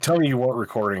Tell me you weren't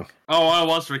recording. Oh, I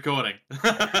was recording.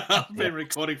 I've been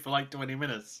recording for like 20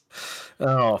 minutes.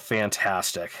 Oh,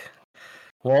 fantastic.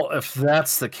 Well, if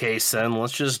that's the case, then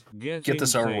let's just get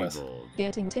this over with.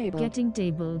 Getting tabled. Getting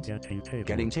tabled. Getting tabled.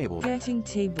 Getting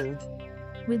tabled.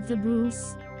 With the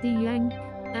Bruce, the Yank,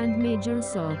 and Major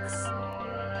Socks.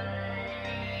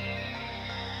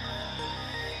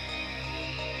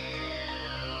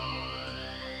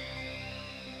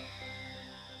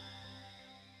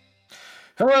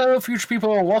 Hello, future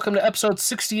people, and welcome to episode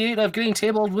 68 of Getting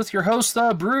Tabled with your host,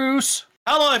 Bruce.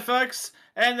 Hello, folks.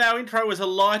 And our intro is a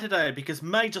lie today because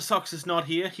Major Socks is not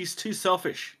here. He's too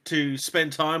selfish to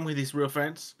spend time with his real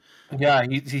friends. Yeah,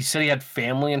 he said he had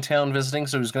family in town visiting,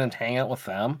 so he was going to hang out with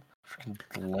them.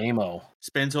 Freaking lame-o.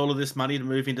 Spends all of this money to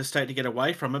move interstate to get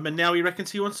away from them, and now he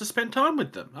reckons he wants to spend time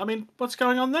with them. I mean, what's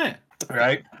going on there?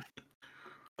 Right?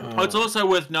 It's also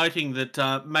worth noting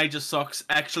that Major Socks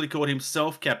actually called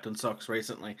himself Captain Socks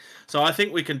recently. So I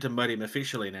think we can demote him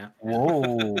officially now.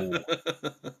 Whoa.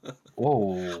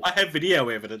 Whoa. I have video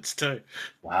evidence too.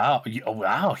 Wow.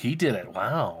 Wow, he did it.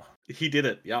 Wow. He did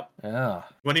it, yep. Yeah.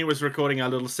 When he was recording our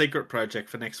little secret project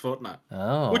for next fortnight.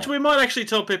 Oh. Which we might actually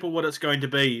tell people what it's going to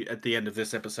be at the end of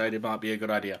this episode. It might be a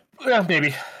good idea. Yeah, maybe.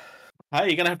 Hey,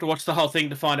 you're going to have to watch the whole thing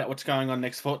to find out what's going on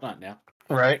next fortnight now.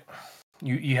 Right.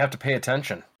 You have to pay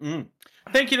attention.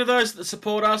 Thank you to those that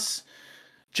support us.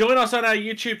 Join us on our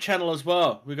YouTube channel as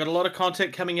well. We've got a lot of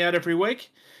content coming out every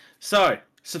week. So,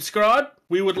 subscribe.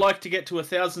 We would like to get to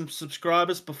 1,000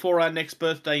 subscribers before our next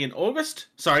birthday in August.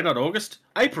 Sorry, not August.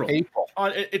 April.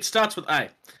 It starts with A.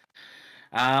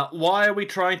 Why are we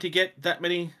trying to get that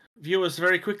many viewers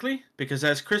very quickly? Because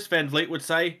as Chris Van Vliet would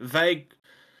say,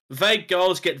 vague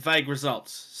goals get vague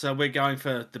results. So we're going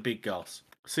for the big goals.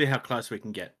 See how close we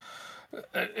can get.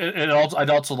 I'd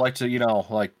also like to,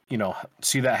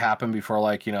 see that happen before,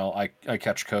 I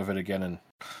catch COVID again. And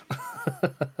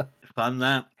Fun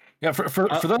that. Yeah, for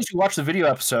those who watched the video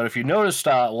episode, if you noticed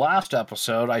last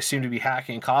episode, I seemed to be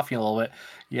hacking and coughing a little bit.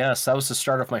 Yes, that was the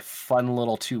start of my fun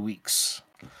little 2 weeks.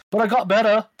 But I got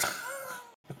better.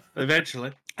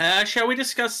 Eventually. Shall we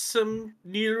discuss some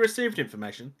newly received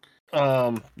information?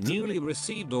 Newly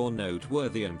received or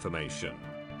noteworthy information,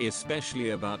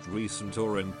 especially about recent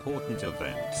or important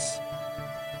events.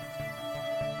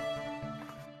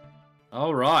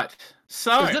 All right.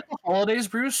 So, is it the holidays,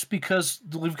 Bruce? Because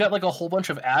we've got a whole bunch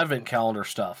of advent calendar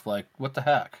stuff. What the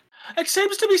heck? It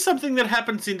seems to be something that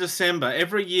happens in December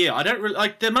every year. I don't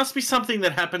really there must be something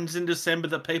that happens in December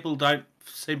that people don't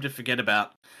seem to forget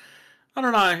about. I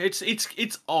don't know.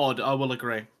 It's odd. I will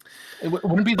agree. It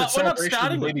wouldn't be the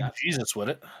celebration of baby Jesus, would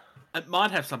it? It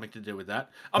might have something to do with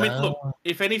that. I mean, look,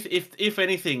 if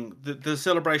anything, the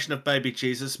celebration of baby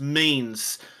Jesus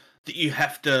means that you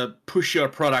have to push your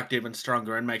product even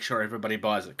stronger and make sure everybody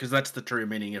buys it, because that's the true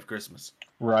meaning of Christmas.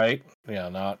 Right. Yeah,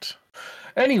 not.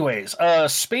 Anyways,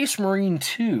 Space Marine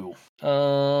 2.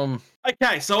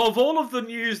 Okay, so of all of the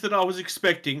news that I was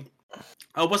expecting,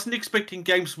 I wasn't expecting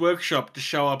Games Workshop to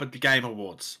show up at the Game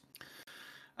Awards.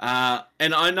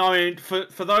 And I know,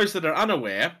 for those that are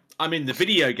unaware, I'm in the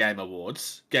Video Game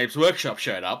Awards. Games Workshop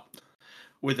showed up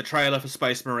with a trailer for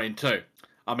Space Marine 2.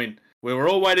 I mean, we were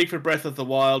all waiting for Breath of the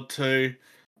Wild 2.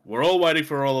 We're all waiting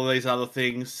for all of these other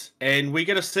things. And we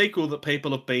get a sequel that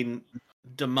people have been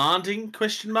demanding,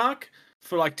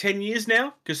 for 10 years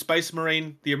now. Because Space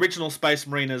Marine, the original Space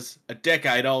Marine is a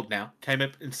decade old now. Came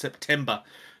up in September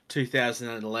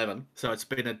 2011. So it's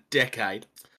been a decade.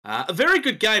 A very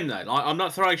good game, though. I'm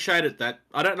not throwing shade at that.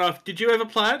 I don't know did you ever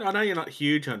play it? I know you're not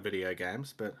huge on video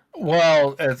games, but...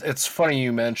 Well, it's funny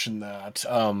you mentioned that.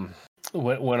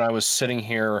 When I was sitting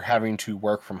here having to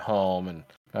work from home, and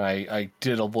I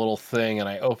did a little thing, and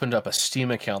I opened up a Steam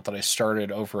account that I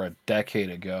started over a decade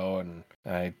ago, and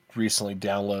I recently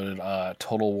downloaded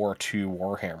Total War 2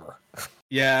 Warhammer.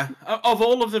 Yeah, of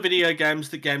all of the video games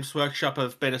that Games Workshop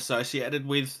have been associated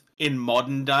with in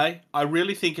modern day, I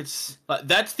really think it's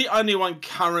that's the only one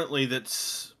currently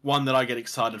that's one that I get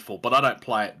excited for, but I don't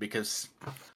play it because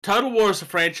Total War is a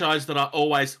franchise that I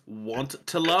always want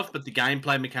to love, but the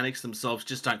gameplay mechanics themselves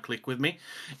just don't click with me.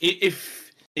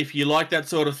 If you like that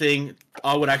sort of thing,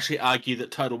 I would actually argue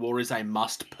that Total War is a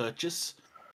must purchase,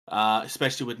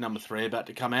 especially with number 3 about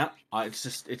to come out. It's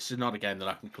just not a game that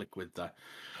I can click with though.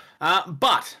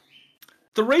 But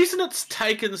the reason it's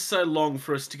taken so long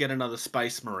for us to get another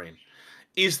Space Marine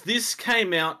is this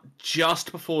came out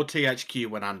just before THQ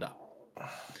went under.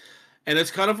 And it's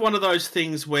kind of one of those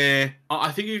things where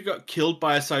I think it got killed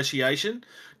by association,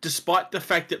 despite the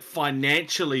fact that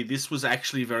financially this was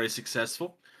actually very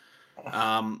successful.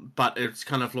 But it's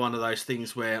kind of one of those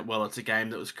things where, well, it's a game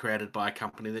that was created by a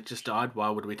company that just died. Why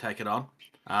would we take it on?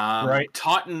 Right.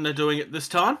 Titan are doing it this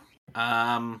time.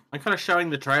 I'm kind of showing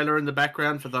the trailer in the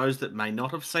background for those that may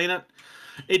not have seen it.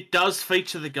 It does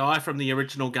feature the guy from the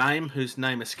original game, whose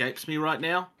name escapes me right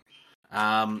now.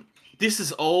 This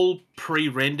is all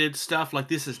pre-rendered stuff. Like,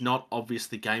 this is not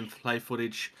obviously gameplay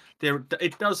footage.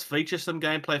 It does feature some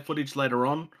gameplay footage later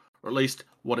on, or at least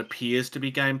what appears to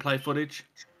be gameplay footage.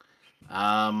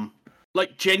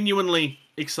 Like, genuinely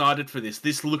excited for this.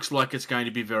 This looks like it's going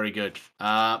to be very good.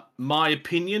 My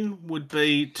opinion would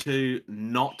be to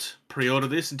not pre-order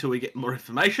this until we get more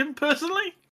information,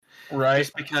 personally. Right.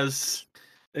 Just because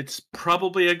it's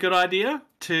probably a good idea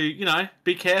to,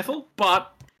 be careful.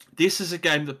 But this is a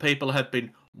game that people have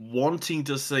been wanting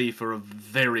to see for a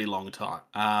very long time.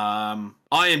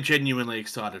 I am genuinely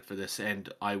excited for this, and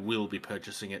I will be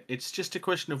purchasing it. It's just a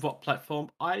question of what platform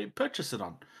I purchase it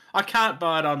on. I can't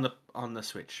buy it on the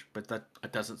Switch, but that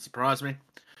doesn't surprise me,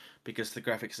 because the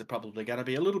graphics are probably going to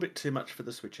be a little bit too much for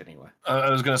the Switch anyway. I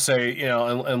was going to say,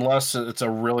 unless it's a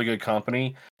really good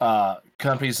company,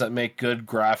 companies that make good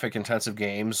graphic-intensive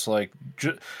games, like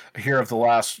here of the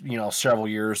last, several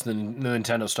years, the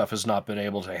Nintendo stuff has not been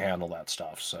able to handle that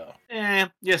stuff. So,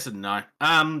 yes and no.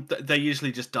 They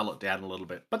usually just dull it down a little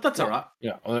bit, but that's all right.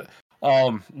 Yeah.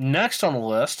 Next on the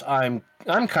list, I'm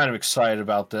kind of excited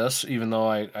about this, even though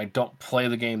I don't play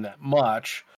the game that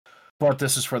much. But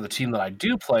this is for the team that I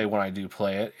do play when I do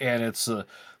play it, and it's a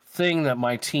thing that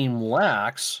my team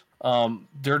lacks.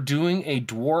 They're doing a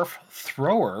dwarf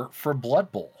thrower for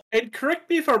Blood Bowl. And correct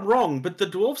me if I'm wrong, but the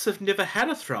dwarves have never had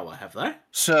a thrower, have they?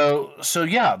 So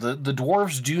yeah, the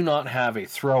dwarves do not have a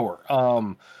thrower.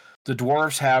 The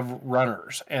dwarves have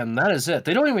runners, and that is it.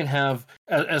 They don't even have,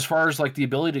 as far as like the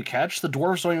ability to catch, the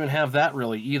dwarves don't even have that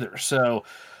really either. So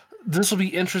this will be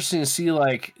interesting to see,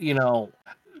 like,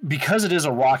 because it is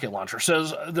a rocket launcher. So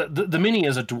the mini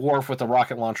is a dwarf with a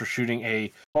rocket launcher shooting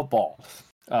a football.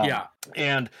 Yeah.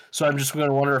 And so I'm just going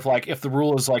to wonder if the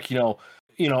rule is like,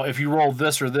 if you roll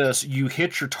this or this, you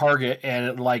hit your target and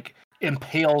it like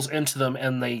impales into them,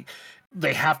 and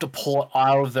they have to pull it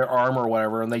out of their arm or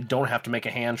whatever, and they don't have to make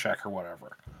a hand check or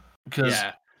whatever. Because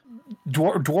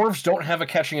dwarves don't have a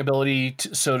catching ability,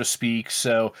 so to speak.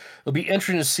 So it'll be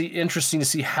interesting to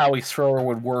see how a thrower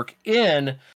would work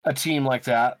in a team like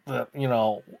that.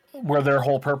 Where their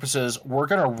whole purpose is, we're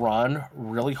going to run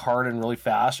really hard and really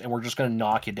fast, and we're just going to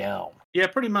knock you down. Yeah,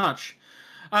 pretty much.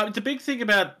 The big thing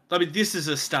about, this is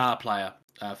a star player,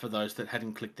 for those that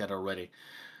hadn't clicked that already.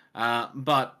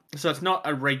 But so it's not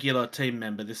a regular team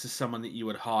member. This is someone that you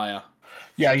would hire.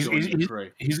 Yeah, he's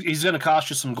going to cost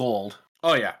you some gold.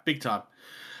 Oh yeah, big time.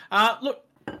 Look,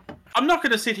 I'm not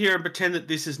going to sit here and pretend that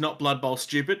this is not Blood Bowl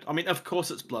stupid. I mean, of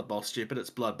course it's Blood Bowl stupid. It's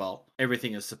Blood Bowl.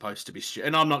 Everything is supposed to be stupid.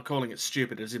 And I'm not calling it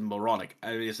stupid as in moronic.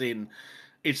 As in,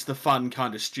 it's the fun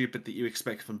kind of stupid that you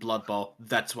expect from Blood Bowl.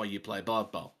 That's why you play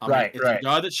Blood Bowl. I mean, it's a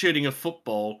guy that's shooting a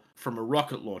football from a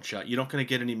rocket launcher. You're not going to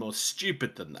get any more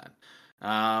stupid than that.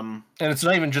 And it's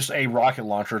not even just a rocket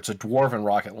launcher, it's a dwarven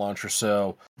rocket launcher,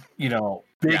 so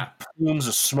big plumes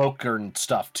of smoke and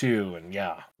stuff too. And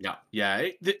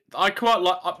I quite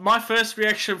like, my first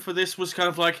reaction for this was kind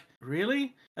of like,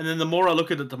 really? And then the more I look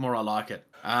at it, the more I like it.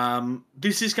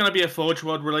 This is going to be a Forge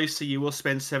World release, so you will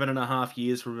spend 7.5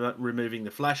 years removing the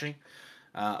flashing,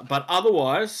 but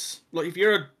otherwise, look, if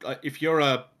you're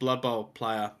a Blood Bowl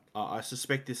player, I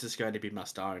suspect this is going to be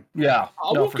must own. Yeah.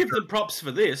 I will give them props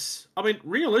for this. I mean,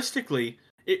 realistically,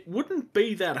 it wouldn't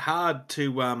be that hard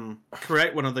to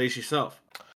create one of these yourself.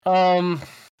 I mean,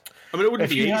 it wouldn't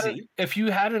be easy. If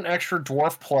you had an extra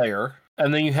dwarf player,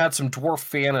 and then you had some dwarf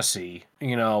fantasy,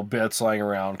 bits lying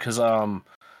around, because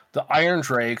the Iron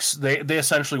Drakes, they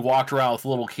essentially walked around with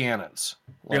little cannons.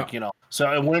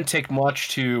 So it wouldn't take much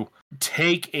to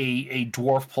take a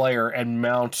dwarf player and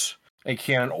mount a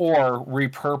cannon, or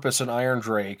repurpose an Iron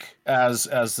Drake as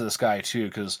this guy too,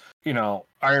 because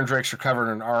Iron Drakes are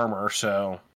covered in armor,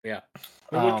 so it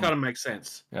would kind of make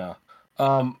sense. Yeah.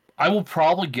 I will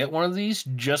probably get one of these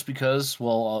just because,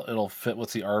 it'll fit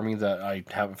with the army that I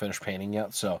haven't finished painting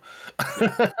yet. So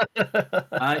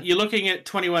you're looking at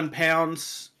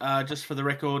 £21, just for the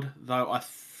record, though I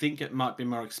think it might be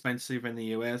more expensive in the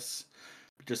US.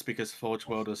 Just because Forge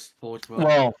World is Forge World.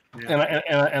 Well, yeah.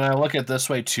 and I look at it this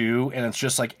way too, and it's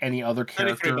just like any other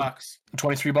character. $23.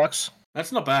 $23?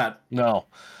 That's not bad. No.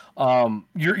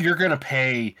 You're gonna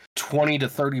pay $20 to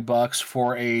 $30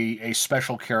 for a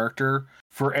special character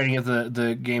for any of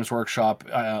the Games Workshop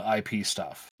IP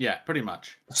stuff. Yeah, pretty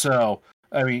much. So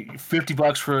I mean,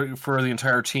 $50 for the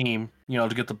entire team, to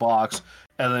get the box,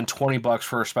 and then $20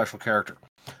 for a special character.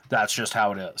 That's just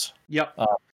how it is. Yep.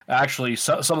 Actually,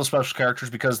 some of the special characters,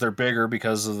 because they're bigger,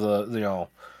 because of the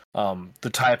the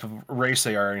type of race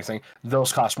they are or anything.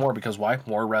 Those cost more because why?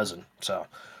 More resin. So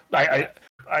I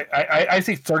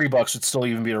think $30 would still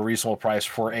even be a reasonable price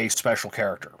for a special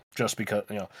character, just because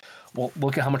well,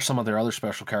 look at how much some of their other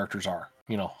special characters are.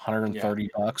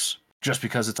 $130 just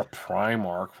because it's a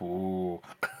Primarch. Ooh.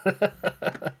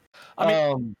 I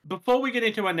mean, before we get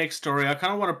into our next story, I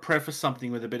kind of want to preface something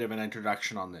with a bit of an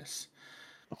introduction on this.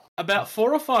 About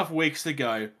 4 or 5 weeks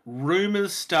ago,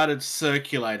 rumors started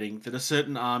circulating that a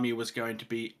certain army was going to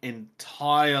be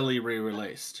entirely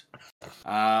re-released,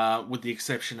 with the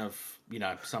exception of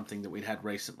something that we'd had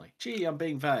recently. Gee, I'm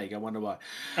being vague. I wonder why.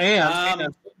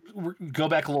 And go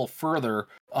back a little further.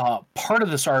 Part of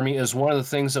this army is one of the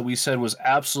things that we said was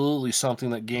absolutely something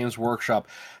that Games Workshop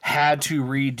had to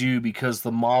redo because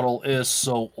the model is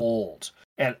so old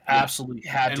and absolutely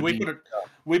had to be.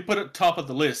 We put it top of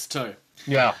the list too.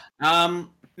 Yeah.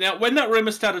 Now, when that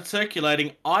rumor started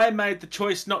circulating, I made the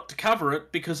choice not to cover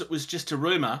it because it was just a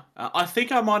rumor. I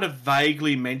think I might have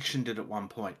vaguely mentioned it at one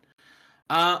point.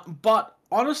 But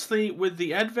honestly, with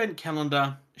the Advent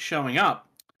calendar showing up,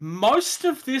 most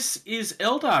of this is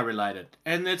Eldar related,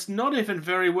 and it's not even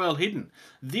very well hidden.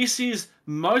 This is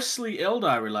mostly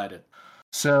Eldar related.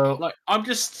 So, I'm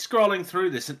just scrolling through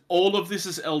this, and all of this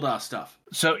is Eldar stuff.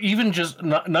 So even just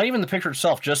not even the picture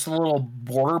itself, just the little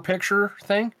border picture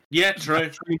thing. Yeah, true.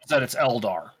 That it's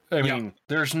Eldar. I mean,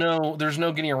 there's no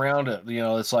getting around it.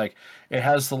 It's like it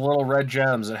has the little red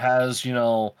gems. It has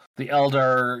the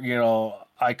Eldar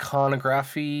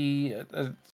iconography.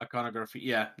 Iconography.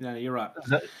 Yeah, you're right.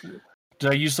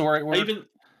 Did I use the right word?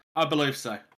 I believe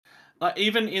so.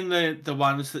 Even in the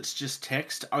ones that's just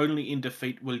text, only in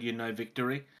defeat will you know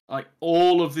victory.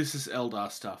 All of this is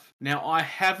Eldar stuff. Now, I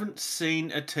haven't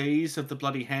seen a tease of the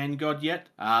bloody hand god yet,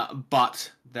 but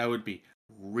that would be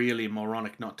really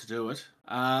moronic not to do it.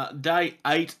 Day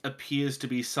 8 appears to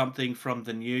be something from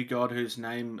the new god whose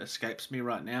name escapes me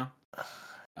right now.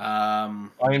 I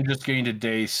am just getting to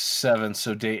day 7,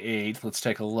 so day 8. Let's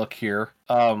take a look here.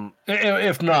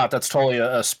 If not, that's totally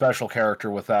a special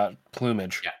character with that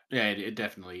plumage. Yeah, it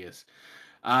definitely is.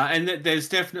 And there's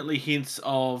definitely hints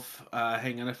of,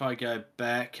 hang on, if I go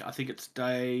back, I think it's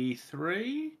day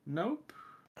 3? Nope.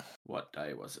 What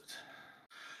day was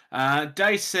it?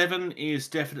 Day 7 is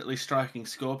definitely striking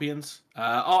scorpions.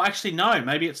 Actually, no,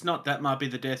 maybe it's not. That might be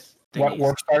the death thing. What,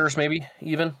 warp spiders, maybe,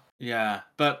 even? Yeah,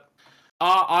 but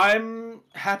I'm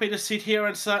happy to sit here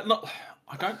and say, look,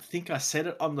 I don't think I said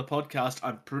it on the podcast.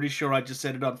 I'm pretty sure I just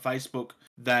said it on Facebook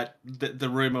that the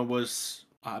rumor was...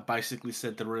 I basically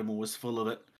said the rumor was full of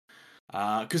it.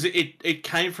 Because it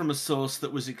came from a source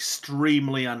that was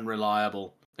extremely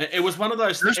unreliable. It was one of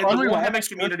those things. The Warhammer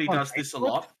community does this a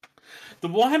lot. The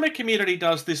Warhammer community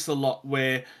does this a lot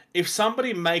where if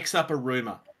somebody makes up a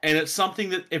rumor and it's something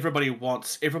that everybody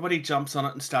wants, everybody jumps on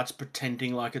it and starts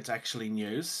pretending like it's actually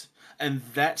news. And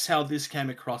that's how this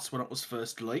came across when it was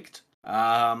first leaked.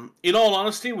 In all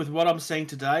honesty, with what I'm seeing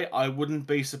today, I wouldn't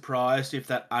be surprised if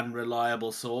that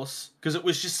unreliable source, because it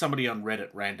was just somebody on Reddit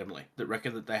randomly that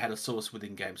reckoned that they had a source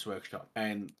within Games Workshop,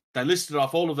 and they listed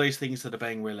off all of these things that are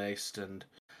being released, and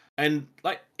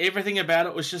everything about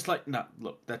it was just like, no,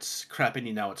 look, that's crap, and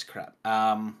you know it's crap.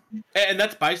 And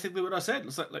that's basically what I said.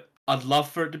 It's like I'd love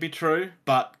for it to be true,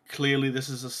 but clearly this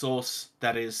is a source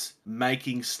that is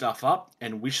making stuff up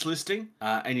and wish listing,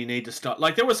 and you need to start.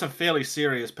 There were some fairly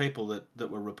serious people that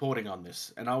were reporting on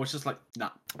this, and I was just like,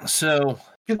 nah. So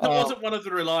because it wasn't one of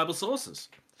the reliable sources.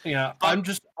 Yeah,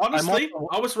 honestly,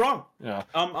 I was wrong. Yeah,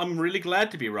 I'm really glad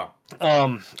to be wrong.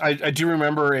 I do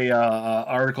remember a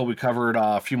article we covered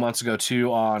a few months ago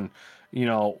too on,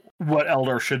 what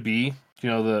Eldar should be.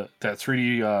 That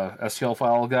 3D STL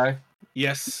file guy.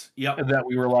 Yes. Yep. And that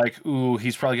we were like, ooh,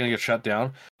 he's probably gonna get shut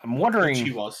down. I'm wondering. Which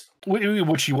he was.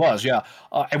 Which he was, yeah.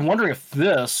 I'm wondering if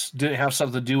this didn't have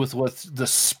something to do with the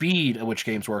speed at which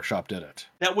Games Workshop did it.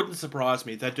 That wouldn't surprise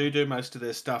me. They do most of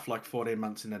their stuff 14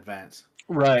 months in advance.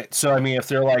 Right. So, I mean, if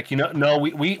they're like, no,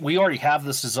 we already have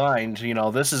this designed,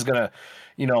 this is going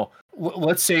to,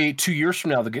 let's say 2 years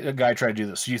from now, the guy tried to do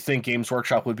this. Do you think Games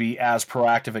Workshop would be as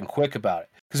proactive and quick about it?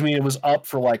 Because, I mean, it was up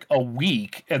for a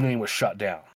week and then it was shut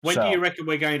down. When do you reckon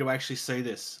we're going to actually see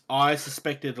this? I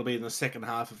suspect it'll be in the second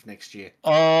half of next year.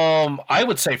 I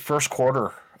would say first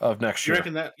quarter of next year.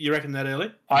 You reckon that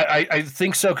early? I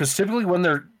think so, because typically when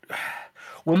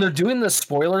they're doing the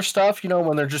spoiler stuff,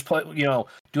 when they're just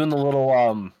doing the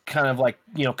little kind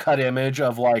of cut image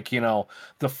of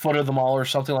the foot of the mall or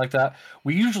something like that,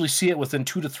 we usually see it within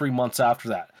 2 to 3 months after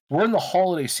that. We're in the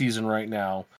holiday season right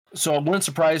now, so it wouldn't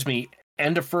surprise me.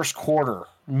 End of first quarter,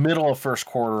 middle of first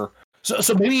quarter,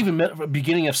 So maybe even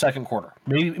beginning of second quarter.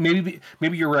 Maybe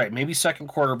you're right. Maybe second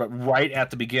quarter, but right at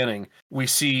the beginning, we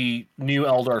see new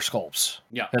Eldar sculpts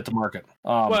hit the market.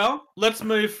 Well, let's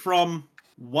move from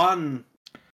one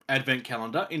advent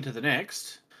calendar into the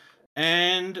next,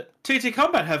 and TT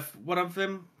Combat have one of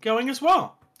them going as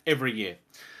well every year.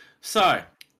 So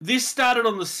this started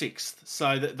on the 6th,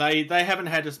 so that they haven't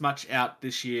had as much out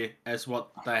this year as what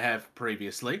they have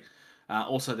previously.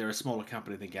 Also, they're a smaller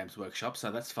company than Games Workshop,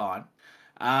 so that's fine.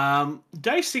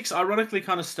 Day 6, ironically,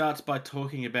 kind of starts by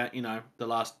talking about, the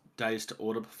last days to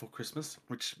order before Christmas,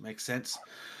 which makes sense.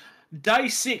 Day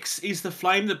 6 is The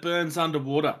Flame That Burns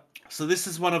Underwater. So this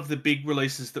is one of the big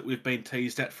releases that we've been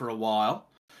teased at for a while.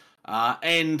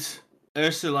 And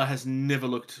Ursula has never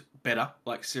looked better.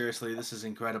 Like, seriously, this is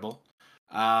incredible.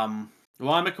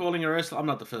 Why am I calling her Ursula? I'm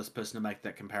not the first person to make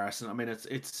that comparison. I mean,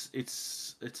 it's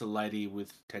a lady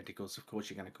with tentacles. Of course,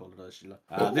 you're going to call it Ursula.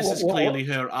 This is clearly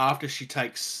her after she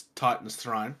takes Titan's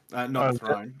throne, not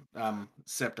throne,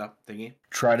 scepter thingy.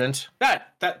 Trident.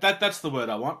 That's the word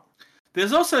I want.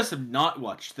 There's also some Night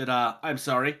Watch that are, I'm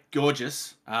sorry,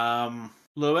 gorgeous.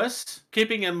 Lewis,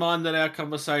 keeping in mind that our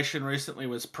conversation recently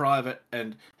was private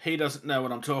and he doesn't know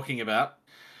what I'm talking about.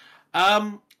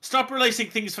 Stop releasing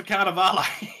things for Carnivale.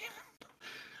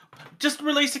 Just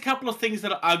release a couple of things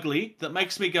that are ugly that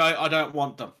makes me go, I don't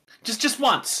want them. Just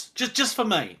once. Just for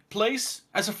me. Please,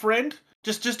 as a friend.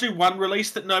 Just do one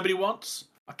release that nobody wants.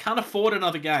 I can't afford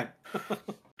another game.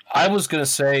 I was going to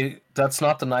say, that's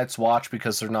not the Night's Watch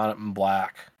because they're not in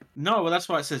black. No, well, that's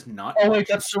why it says Night Oh, Watch. wait,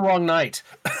 that's the wrong night.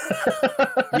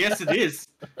 Yes, it is.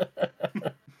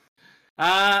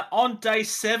 On day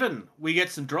 7, we get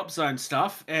some Drop Zone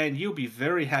stuff, and you'll be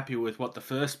very happy with what the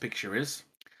first picture is.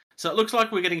 So it looks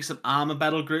like we're getting some armor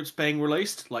battle groups being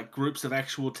released, like groups of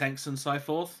actual tanks and so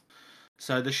forth.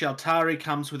 So the Shaltari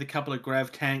comes with a couple of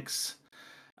Grav tanks.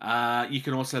 You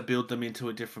can also build them into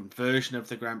a different version of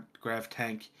the Grav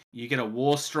tank. You get a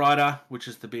War Strider, which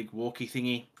is the big walkie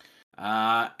thingy,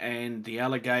 and the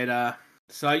Alligator.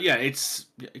 So yeah, it's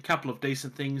a couple of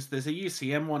decent things. There's a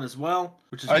UCM one as well,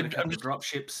 which is a couple of drop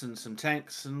ships and some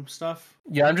tanks and stuff.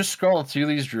 Yeah, I'm just scrolling through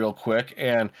these real quick,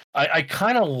 and I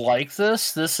kind of like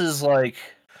this. This is like,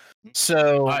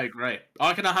 so... I agree.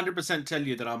 I can 100% tell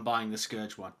you that I'm buying the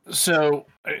Scourge one. So,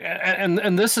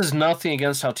 and this is nothing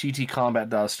against how TT Combat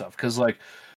does stuff, because like,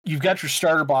 you've got your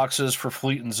starter boxes for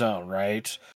Fleet and Zone, right?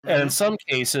 Mm-hmm. And in some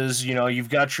cases, you've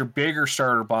got your bigger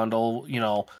starter bundle,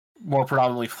 more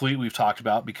predominantly Fleet we've talked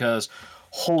about, because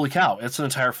holy cow, it's an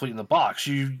entire fleet in the box.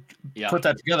 You put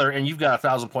that together and you've got a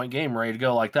 1,000-point game ready to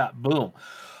go like that. Boom.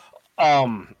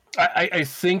 I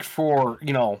think for,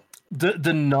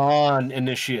 the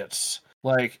non-initiates,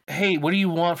 like, hey, what do you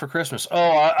want for Christmas? Oh,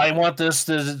 I want this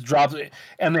to drop,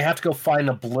 and they have to go find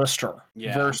a blister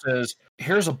versus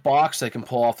here's a box they can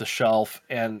pull off the shelf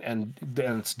and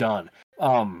it's done.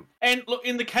 And look,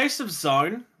 in the case of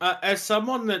Zone, as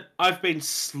someone that I've been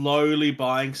slowly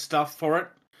buying stuff for it,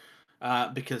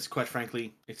 because quite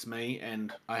frankly, it's me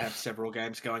and I have several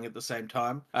games going at the same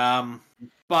time.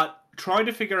 But trying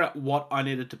to figure out what I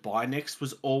needed to buy next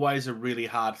was always a really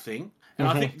hard thing. And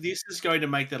I think this is going to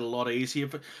make that a lot easier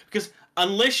because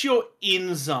unless you're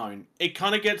in Zone, it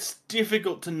kind of gets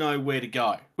difficult to know where to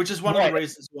go, which is one of the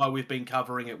reasons why we've been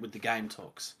covering it with the Game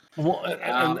Talks. Well,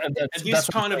 and this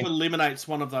kind of eliminates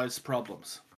one of those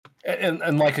problems.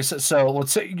 And like I said, so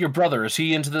let's say your brother, is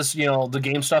he into this, the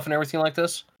game stuff and everything like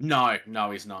this? No,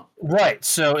 he's not. Right.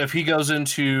 So if he goes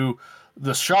into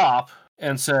the shop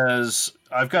and says,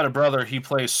 I've got a brother, he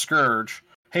plays Scourge.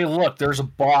 Hey, look, there's a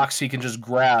box he can just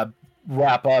grab,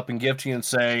 wrap up, and give to you and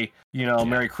say,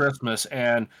 Merry Christmas,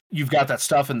 and you've got that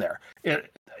stuff in there.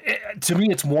 To me,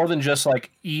 it's more than just like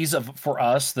ease for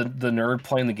us, the nerd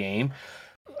playing the game.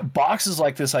 Boxes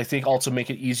like this, I think, also make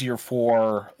it easier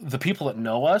for the people that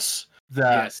know us,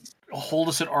 that hold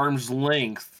us at arm's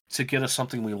length to get us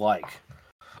something we like.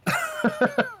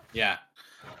 Yeah.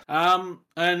 And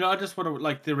I just want to,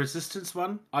 like, the Resistance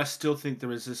one, I still think the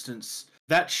Resistance,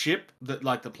 that ship, that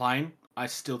like the plane, I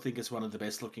still think is one of the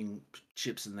best looking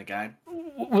ships in the game.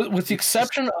 With the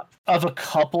exception of a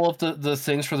couple of the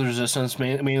things for the Resistance,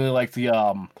 mainly like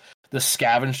the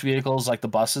scavenged vehicles, like the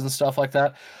buses and stuff like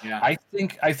that. Yeah. I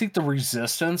think the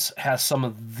Resistance has some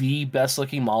of the best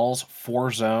looking models for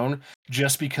Zone,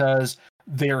 just because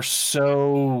they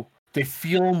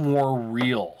feel more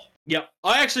real. Yep.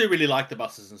 I actually really like the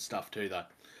buses and stuff too, though.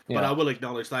 Yeah. But I will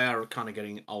acknowledge they are kind of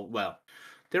getting old. Well,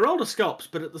 they're older sculpts,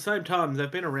 but at the same time,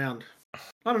 they've been around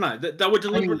I don't know. They were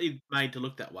deliberately made to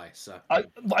look that way. So I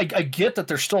get that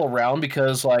they're still around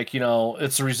because, like,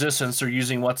 it's the Resistance. They're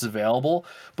using what's available.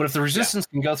 But if the Resistance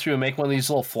can go through and make one of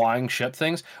these little flying ship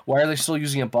things, why are they still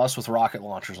using a bus with rocket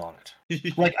launchers on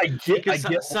it? Like, I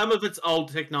get some of it's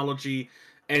old technology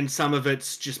and some of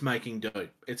it's just making do.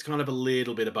 It's kind of a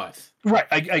little bit of both. Right,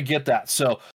 I get that.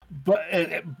 So, but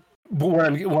what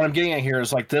I'm getting at here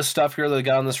is, like, this stuff here that they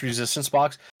got on this Resistance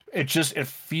box. It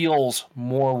feels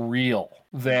more real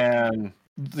than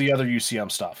the other UCM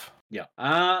stuff. Yeah.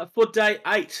 For day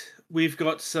 8, we've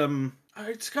got some.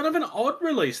 It's kind of an odd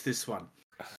release, this one.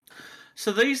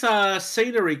 So these are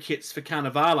scenery kits for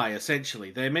Carnivale,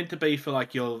 essentially. They're meant to be for,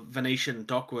 like, your Venetian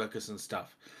dock workers and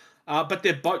stuff. But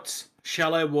they're boats,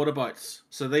 shallow water boats.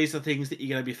 So these are things that you're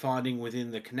going to be finding within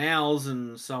the canals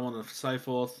and so on and so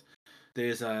forth.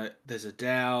 There's a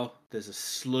dhow, there's a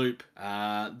sloop,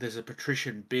 there's a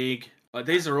patrician big.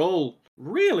 These are all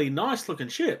really nice looking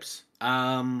ships.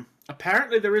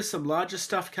 Apparently there is some larger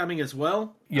stuff coming as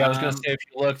well. Yeah, I was going to say, if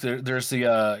you look, there's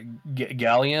the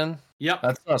galleon. Yep.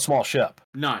 That's not a small ship.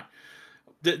 No.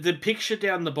 The picture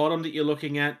down the bottom that you're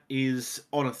looking at is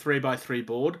on a 3x3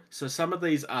 board. So some of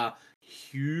these are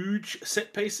huge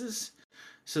set pieces.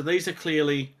 So these are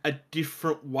clearly a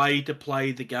different way to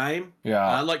play the game.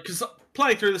 Yeah. Because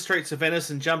playing through the streets of Venice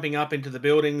and jumping up into the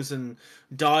buildings and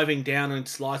diving down and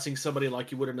slicing somebody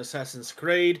like you would in Assassin's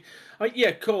Creed.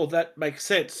 Yeah, cool, that makes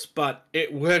sense, but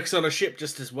it works on a ship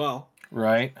just as well.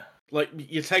 Right. Like,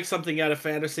 you take something out of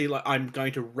fantasy, like, I'm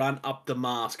going to run up the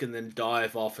mast and then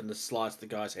dive off and just slice the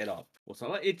guy's head off. Or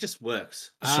something. It just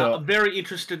works. So, I'm very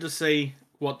interested to see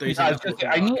what these are.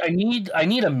 I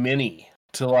need a mini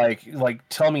to like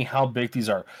tell me how big these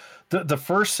are. The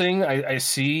first thing I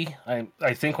see,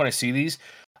 I think when I see these,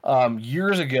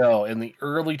 years ago in the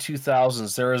early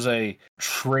 2000s, there was a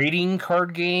trading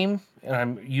card game, and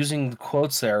I'm using the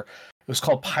quotes there. It was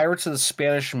called Pirates of the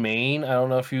Spanish Main. I don't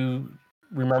know if you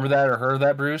remember that or heard of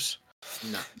that, Bruce.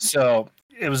 No. So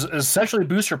it was essentially a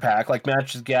booster pack, like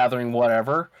Magic the Gathering,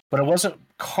 whatever, but it wasn't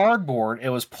cardboard, it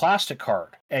was plastic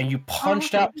card. And you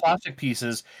punched out plastic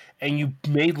pieces and you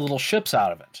made little ships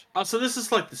out of it. Oh, so this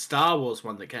is like the Star Wars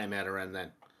one that came out around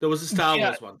then. There was a Star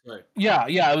Wars one too. Yeah,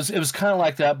 it was kind of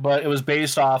like that, but it was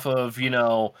based off of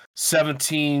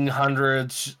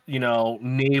 1700s,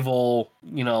 naval,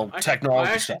 technology.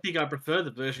 I actually think I prefer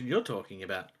the version you're talking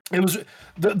about. It was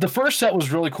the first set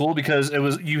was really cool because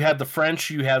you had the French,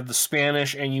 you had the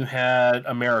Spanish, and you had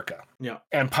America. Yeah,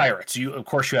 and pirates. Of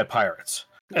course you had pirates.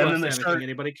 Well, and then they started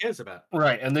anybody cares about.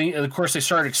 Right, and then of course they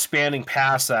started expanding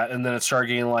past that, and then it started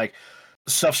getting like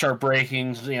stuff started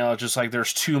breaking. Just like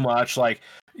there's too much. Like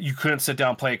you couldn't sit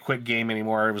down and play a quick game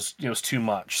anymore. It was too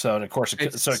much. So and of course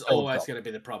it's always going to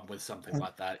be the problem with something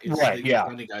like that. It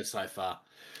only goes so far.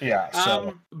 Yeah.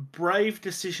 So. Brave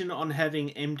decision on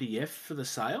having MDF for the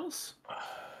sails.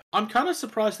 I'm kind of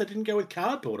surprised they didn't go with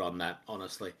cardboard on that,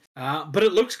 honestly. But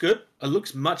it looks good. It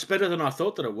looks much better than I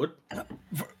thought that it would.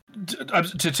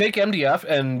 To take MDF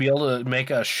and be able to make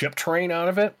a ship terrain out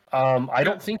of it, I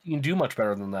don't think you can do much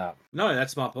better than that. No,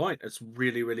 that's my point. It's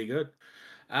really, really good.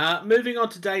 Moving on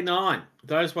to day 9.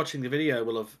 Those watching the video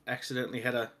will have accidentally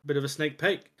had a bit of a sneak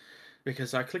peek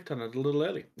because I clicked on it a little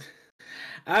early.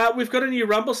 We've got a new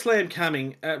Rumble Slam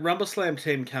team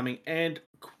coming, and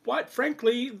quite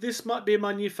frankly, this might be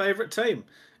my new favourite team.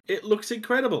 It looks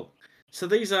incredible. So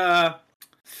these are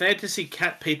fantasy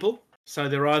cat people. So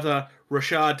they're either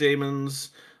Rashar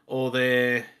demons or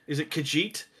is it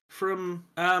Khajiit from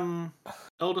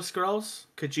Elder Scrolls?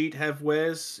 Khajiit have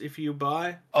wares if you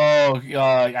buy? Oh,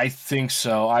 I think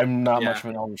so. I'm not much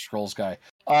of an Elder Scrolls guy.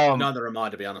 Neither am I,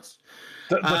 to be honest.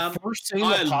 The first thing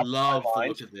that pops in my mind,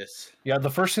 look at this. Yeah, the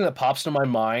first thing that pops into my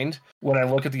mind when I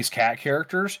look at these cat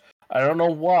characters, I don't know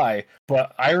why,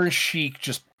 but Iron Sheik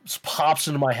just pops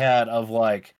into my head of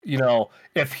like,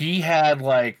 if he had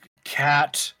like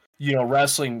cat,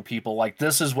 wrestling people, like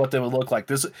this is what they would look like.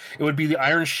 It would be the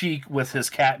Iron Sheik with his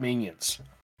cat minions.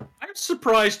 I'm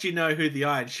surprised you know who the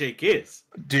Iron Sheik is.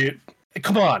 Dude,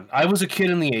 come on. I was a kid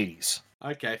in the 80s.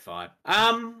 Okay, fine.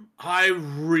 I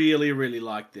really, really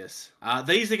like this.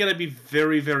 These are going to be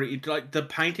very, very... Like, the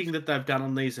painting that they've done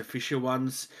on these official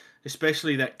ones,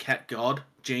 especially that cat god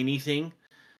genie thing,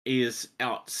 is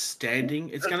outstanding.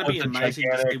 It's going to be amazing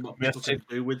to see what people can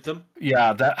do with them.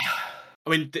 Yeah, that... I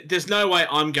mean, there's no way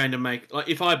I'm going to make... Like,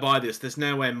 if I buy this, there's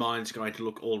no way mine's going to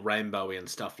look all rainbowy and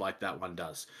stuff like that one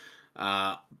does.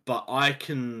 But I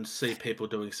can see people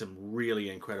doing some really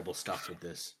incredible stuff with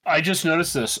this. I just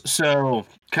noticed this. So,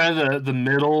 kind of the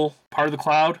middle part of the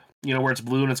cloud, where it's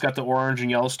blue and it's got the orange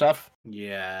and yellow stuff.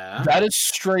 Yeah. That is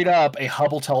straight up a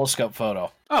Hubble telescope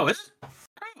photo. Oh, is it?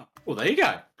 Well, there you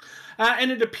go.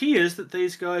 And it appears that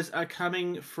these guys are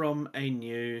coming from a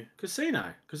new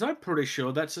casino, because I'm pretty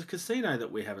sure that's a casino that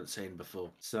we haven't seen before.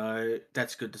 So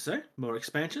that's good to see. More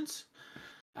expansions.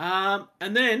 And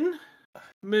then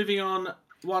moving on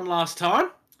one last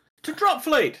time to Drop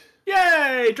Fleet.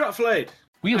 Yay, Drop Fleet.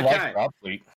 We Okay. like Drop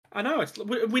Fleet. I know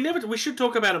we should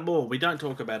talk about it more. We don't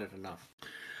talk about it enough.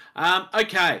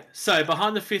 Okay, so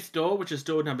behind the fifth door, which is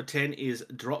door number 10, is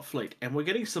Drop Fleet, and we're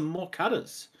getting some more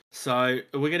cutters. So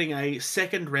we're getting a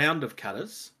second round of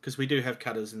cutters, because we do have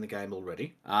cutters in the game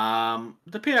already.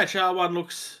 The PHR one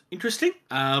looks interesting.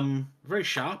 Very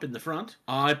sharp in the front.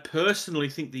 I personally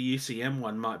think the UCM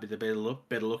one might be the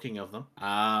better looking of them.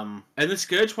 And the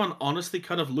Scourge one honestly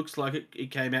kind of looks like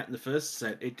it came out in the first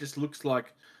set. It just looks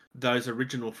like those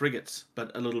original frigates,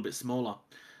 but a little bit smaller.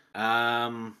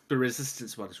 The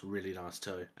Resistance one is really nice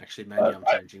too. Actually, maybe I'm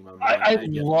changing my mind. I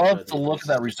Maybe love the look of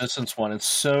that Resistance one. It's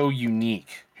so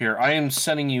unique. Here, I am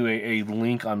sending you a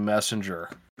link on Messenger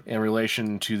in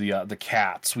relation to the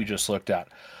cats we just looked at.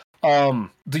 The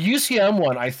UCM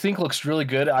one I think looks really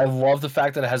good. I love the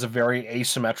fact that it has a very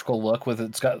asymmetrical look with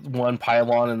it's got one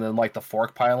pylon and then like the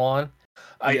fork pylon.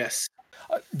 Yes.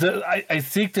 I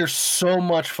think there's so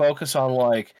much focus on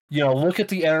like, look at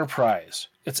the Enterprise.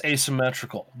 It's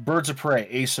asymmetrical. Birds of Prey,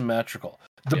 asymmetrical.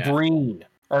 The Breen,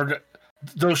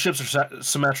 those ships are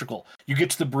symmetrical. You get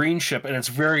to the Breen ship and it's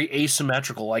very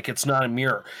asymmetrical, like it's not a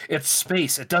mirror. It's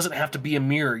space. It doesn't have to be a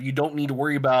mirror. You don't need to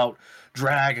worry about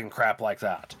drag and crap like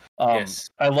that.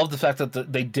 Yes. I love the fact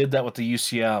that they did that with the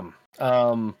UCM.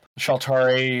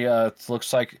 Shaltari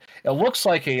looks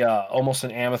like a almost an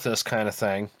amethyst kind of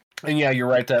thing. And yeah, you're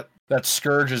right that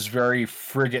Scourge is very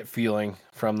frigate feeling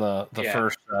from the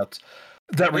first set.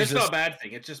 It's not a bad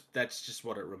thing. That's just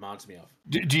what it reminds me of.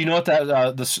 Do you know what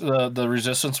that the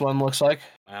Resistance one looks like?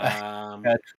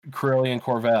 At Corellian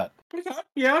Corvette. Okay.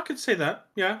 Yeah, I could see that.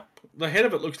 Yeah, the head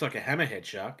of it looks like a hammerhead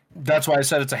shark. That's why I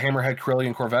said it's a hammerhead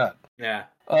Corellian Corvette. Yeah.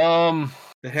 The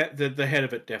head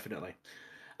of it definitely.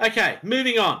 Okay,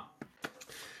 moving on.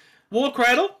 War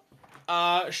Cradle,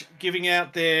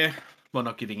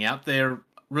 they're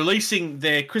releasing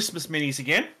their Christmas minis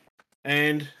again,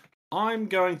 and I'm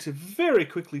going to very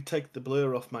quickly take the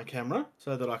blur off my camera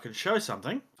so that I can show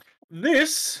something.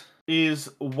 This is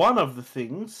one of the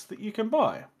things that you can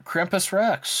buy. Krampus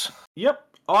Rex. Yep,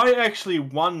 I actually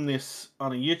won this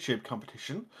on a YouTube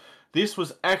competition. This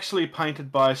was actually painted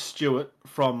by Stuart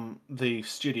from the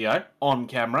studio on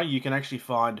camera. You can actually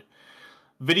find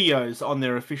videos on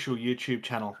their official YouTube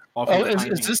channel of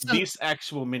this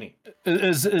actual mini.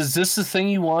 Is this the thing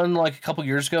you won like a couple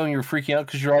years ago and you were freaking out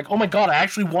because you're like, oh my god, I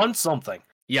actually won something?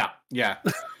 Yeah.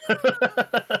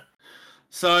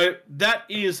 So that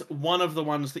is one of the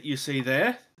ones that you see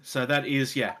there. So that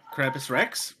is, Krampus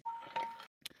Rex.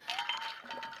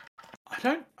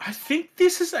 I think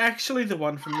this is actually the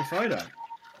one from the photo.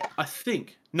 I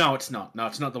think. No, it's not. No,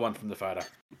 it's not the one from the photo.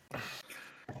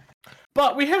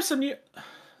 But we have some new...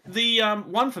 The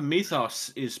one from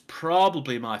Mythos is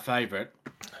probably my favourite,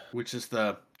 which is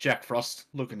the Jack Frost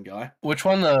looking guy. Which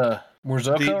one? The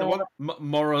Morozko? The one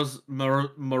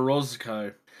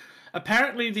Morozko.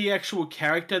 Apparently the actual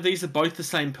character, these are both the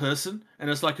same person, and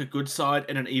it's like a good side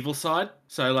and an evil side.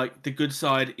 So like the good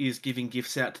side is giving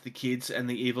gifts out to the kids, and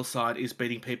the evil side is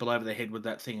beating people over the head with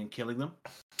that thing and killing them.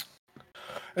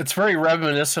 It's very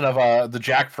reminiscent of the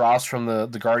Jack Frost from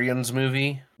the Guardians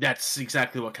movie. That's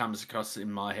exactly what comes across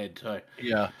in my head too.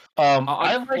 Yeah.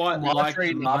 I quite like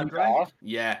the Madre.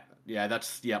 Yeah,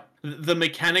 The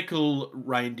mechanical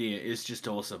reindeer is just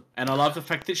awesome. And I love the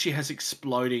fact that she has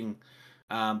exploding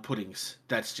puddings.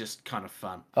 That's just kind of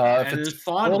fun. And then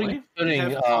finally, we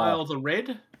have Kyle the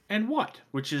Red and White,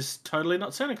 which is totally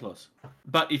not Santa Claus.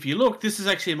 But if you look, this is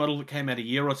actually a model that came out a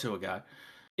year or two ago.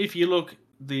 If you look,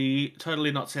 the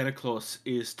Totally Not Santa Claus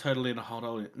is totally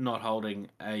not holding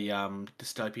a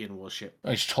dystopian warship.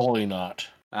 It's totally not.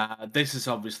 This is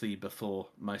obviously before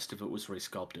most of it was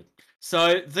resculpted.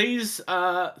 So these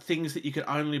are things that you can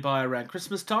only buy around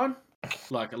Christmas time,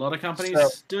 like a lot of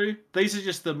companies do. These are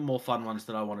just the more fun ones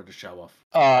that I wanted to show off.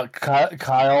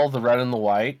 Kyle, the Red and the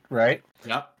White, right?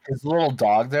 Yep. His little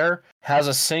dog there has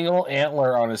a single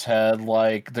antler on his head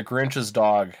like the Grinch's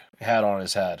dog had on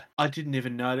his head. I didn't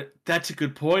even know that. That's a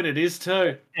good point. It is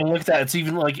too. And look at that. It's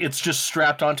even like it's just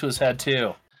strapped onto his head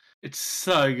too. It's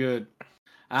so good.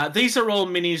 These are all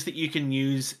minis that you can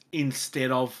use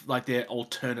instead of like their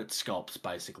alternate sculpts,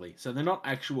 basically. So they're not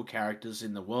actual characters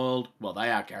in the world. Well, they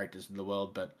are characters in the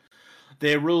world, but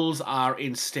their rules are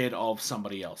instead of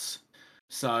somebody else.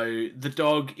 So the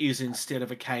dog is instead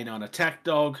of a canine attack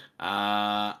dog,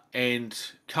 and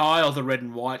Kyle the red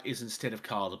and white is instead of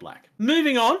Kyle the black.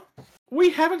 Moving on,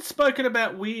 we haven't spoken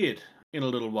about Weird in a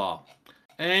little while,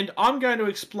 and I'm going to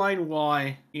explain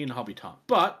why in Hobby Time.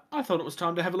 But I thought it was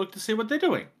time to have a look to see what they're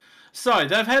doing. So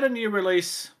they've had a new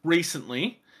release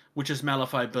recently, which is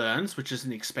Malifaux Burns, which is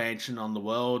an expansion on the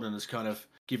world and has kind of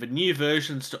given new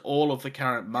versions to all of the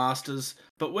current masters.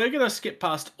 But we're going to skip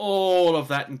past all of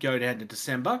that and go down to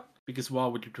December, because why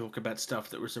would you talk about stuff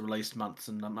that was released months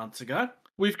and months ago?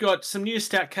 We've got some new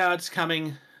stat cards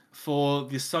coming for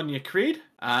the Sonya Creed.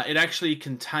 It actually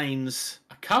contains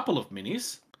a couple of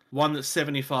minis. One that's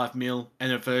 75 mil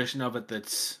and a version of it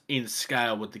that's in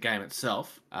scale with the game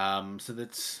itself. So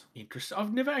that's interesting.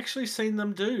 I've never actually seen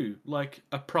them do like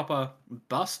a proper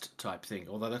bust type thing,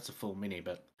 although that's a full mini.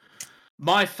 But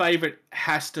my favourite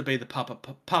has to be the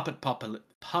Puppet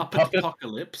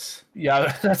Apocalypse.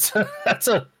 Yeah, that's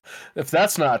a if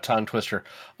that's not a tongue twister.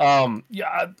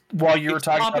 Yeah, while you were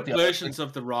talking about the versions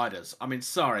of the riders. I mean,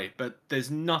 sorry, but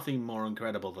there's nothing more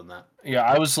incredible than that. Yeah,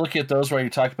 I was looking at those while you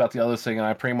talked about the other thing, and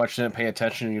I pretty much didn't pay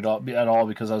attention at all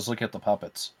because I was looking at the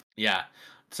puppets. Yeah.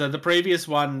 So the previous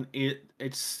one,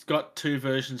 it's got two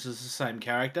versions of the same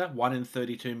character, one in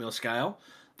 32 mil scale,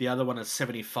 the other one is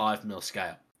 75 mil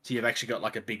scale. So you've actually got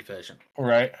like a big version,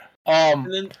 right? I'm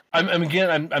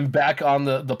back on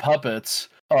the puppets.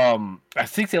 I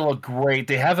think they look great.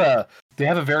 They have a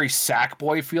very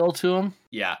Sackboy feel to them.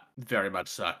 Yeah, very much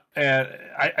so. And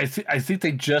I think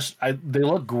they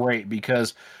look great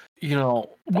because, you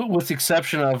know, with the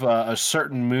exception of a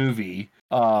certain movie,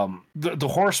 the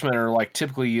Horsemen are like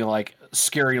typically like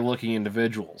scary looking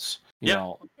individuals. You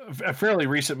know, a fairly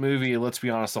recent movie, let's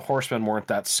be honest, the Horsemen weren't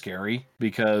that scary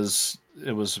because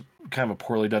it was kind of a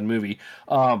poorly done movie.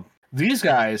 These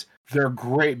guys, they're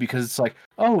great because it's like,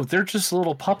 oh, they're just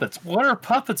little puppets. What are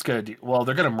puppets going to do? Well,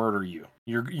 they're going to murder you.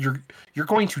 You're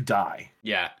going to die.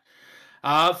 Yeah.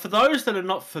 For those that are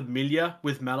not familiar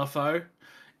with Malifaux,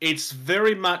 it's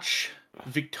very much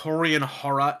Victorian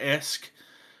horror-esque.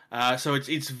 So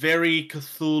it's very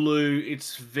Cthulhu.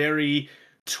 It's very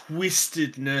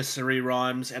twisted nursery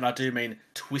rhymes, and I do mean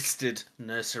twisted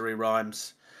nursery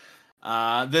rhymes.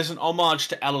 There's an homage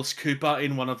to Alice Cooper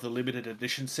in one of the limited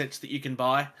edition sets that you can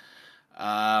buy.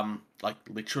 Like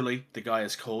literally, the guy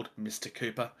is called Mr.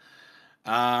 Cooper.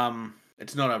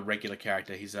 It's not a regular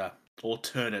character; he's a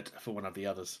alternate for one of the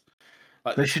others.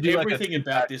 But they should do everything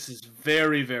about this is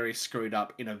very, very screwed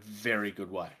up in a very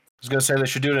good way. I was gonna say they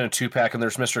should do it in a 2-pack, and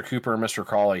there's Mr. Cooper and Mr.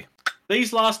 Crawley.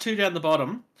 These last two down the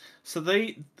bottom, so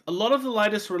a lot of the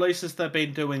latest releases they've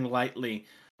been doing lately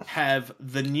have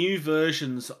the new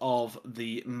versions of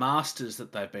the masters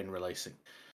that they've been releasing.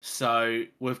 So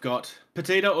we've got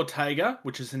Petita Ortega,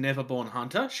 which is a Neverborn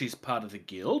Hunter. She's part of the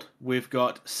guild. We've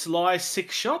got Sly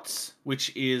Six Shots,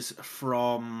 which is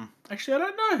from... Actually, I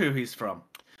don't know who he's from.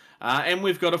 And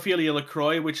we've got Ophelia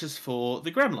LaCroix, which is for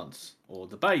the Gremlins, or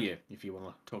the Bayou, if you want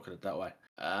to talk it that way.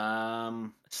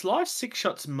 Sly Six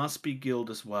Shots must be guild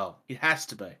as well. It has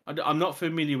to be. I'm not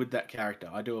familiar with that character.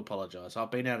 I do apologise. I've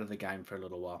been out of the game for a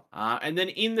little while. And then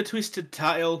in the Twisted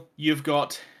Tale, you've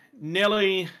got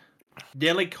Nellie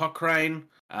Cochrane.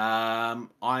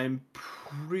 I'm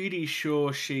pretty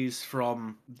sure she's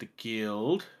from the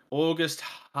guild. August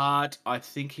Hart, I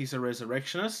think he's a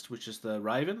Resurrectionist, which is the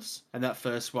Ravens. And that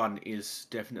first one is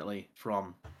definitely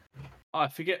from... I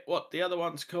forget what the other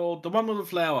one's called. The one with the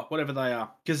flower, whatever they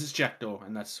are. Because it's Jackdaw,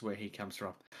 and that's where he comes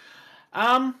from.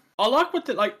 I like what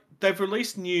they've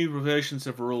released new versions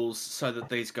of rules so that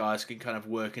these guys can kind of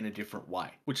work in a different way,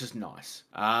 which is nice.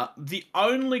 The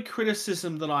only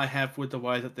criticism that I have with the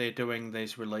way that they're doing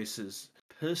these releases,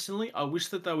 personally, I wish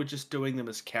that they were just doing them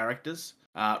as characters.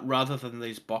 Rather than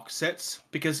these box sets.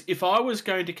 Because if I was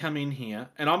going to come in here,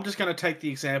 and I'm just going to take the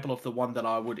example of the one that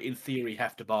I would, in theory,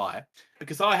 have to buy,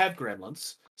 because I have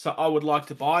Gremlins, so I would like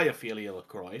to buy Ophelia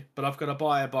LaCroix, but I've got to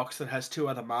buy a box that has 2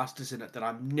 other masters in it that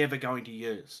I'm never going to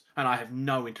use, and I have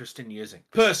no interest in using.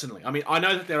 Personally, I mean, I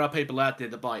know that there are people out there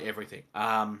that buy everything.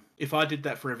 If I did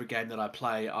that for every game that I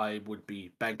play, I would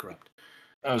be bankrupt.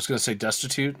 I was going to say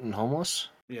destitute and homeless.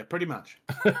 Yeah, pretty much.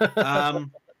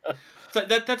 So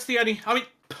that's the only... I mean,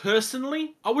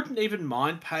 personally, I wouldn't even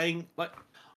mind paying...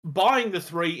 buying the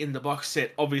 3 in the box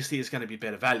set obviously is going to be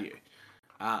better value.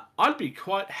 I'd be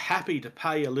quite happy to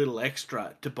pay a little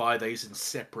extra to buy these in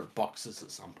separate boxes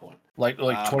at some point. Like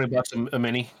 $20 a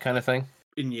mini kind of thing?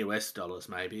 In US dollars,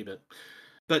 maybe,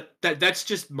 but that's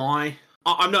just my...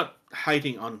 I'm not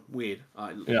hating on Weird.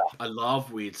 I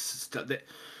love Weird stuff.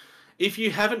 If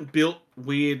you haven't built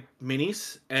weird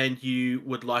minis and you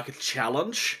would like a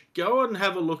challenge, go and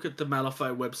have a look at the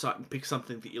Malifaux website and pick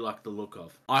something that you like the look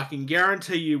of. I can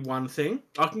guarantee you one thing.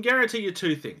 I can guarantee you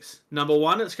two things. Number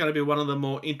one, it's going to be one of the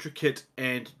more intricate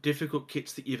and difficult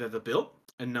kits that you've ever built.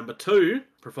 And number two,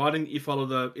 providing that you follow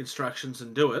the instructions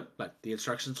and do it, like the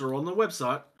instructions are on the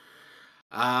website,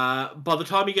 by the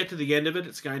time you get to the end of it,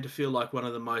 it's going to feel like one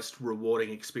of the most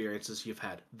rewarding experiences you've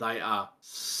had. They are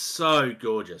so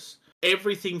gorgeous.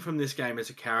 Everything from this game is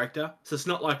a character, so it's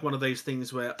not like one of these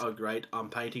things where, oh great, I'm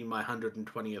painting my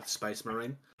 120th Space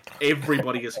Marine.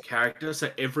 Everybody is a character,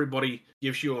 so everybody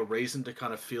gives you a reason to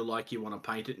kind of feel like you want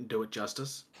to paint it and do it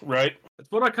justice. Right. That's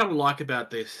what I kind of like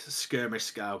about this skirmish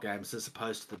scale games as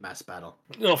opposed to the mass battle.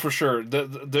 No, for sure.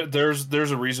 There's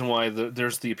a reason why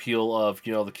there's the appeal of,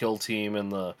 you know, the kill team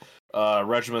and the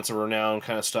regiments of renown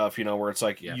kind of stuff, you know, where it's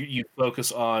like you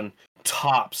focus on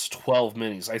tops 12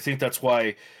 minis. I think that's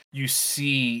why you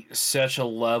see such a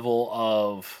level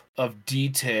of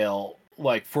detail,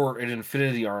 like for an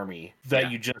Infinity Army, that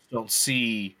you just don't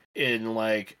see in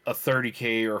like a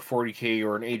 30k or 40k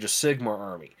or an Age of Sigmar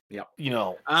army. Yep. You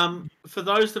know. For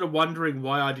those that are wondering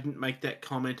why I didn't make that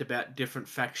comment about different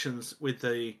factions with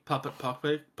the Puppet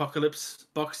Apocalypse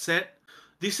box set,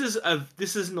 this is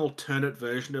an alternate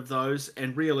version of those,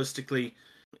 and realistically,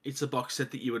 it's a box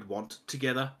set that you would want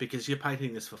together because you're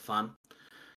painting this for fun.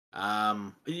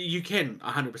 You can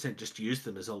 100% just use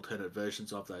them as alternate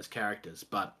versions of those characters,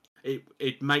 but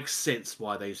it makes sense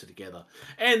why these are together.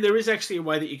 And there is actually a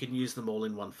way that you can use them all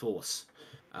in one force.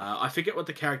 I forget what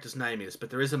the character's name is, but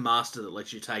there is a master that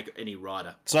lets you take any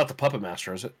rider. It's not the Puppet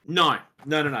Master, is it? No.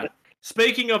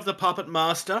 Speaking of the Puppet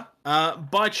Master,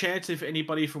 by chance, if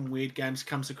anybody from Weird Games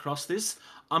comes across this,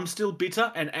 I'm still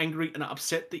bitter and angry and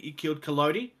upset that you killed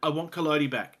Collodi. I want Collodi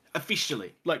back.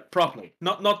 Officially. Like, properly.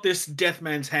 Not this Death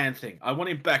Man's Hand thing. I want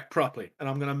him back properly, and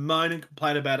I'm going to moan and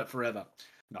complain about it forever.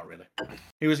 Not really.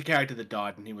 He was a character that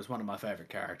died, and he was one of my favourite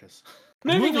characters.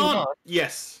 Moving on.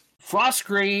 Yes.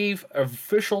 Frostgrave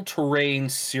Official Terrain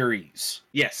Series.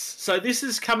 Yes. So this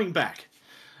is coming back.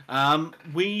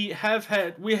 We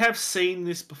have seen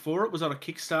this before. It was on a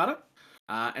Kickstarter,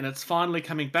 and it's finally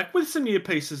coming back with some new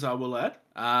pieces, I will add.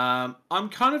 I'm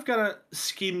kind of going to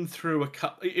skim through a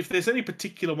couple. If there's any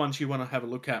particular ones you want to have a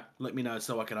look at, let me know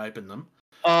so I can open them.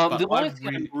 The only thing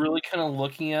I'm really kind of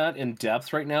looking at in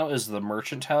depth right now is the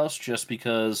Merchant House, just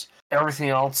because everything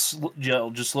else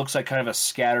just looks like kind of a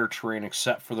scattered terrain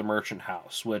except for the Merchant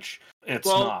House, which it's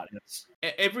not.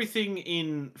 Everything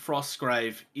in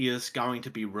Frostgrave is going to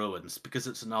be ruins because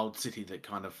it's an old city that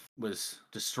kind of was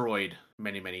destroyed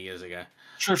many, many years ago.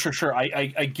 Sure. I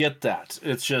get that.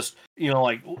 It's just,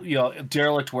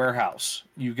 derelict warehouse.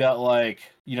 You got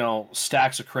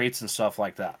stacks of crates and stuff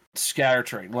like that. Scatter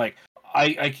terrain.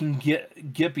 I can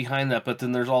get behind that, but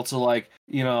then there's also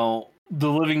the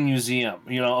Living Museum.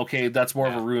 Okay, that's more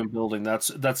of a ruined building.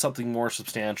 That's something more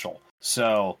substantial.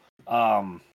 So,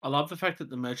 I love the fact that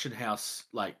the Merchant House,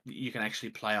 you can actually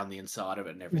play on the inside of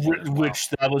it and everything. Which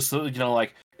that was,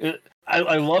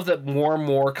 I love that more and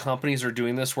more companies are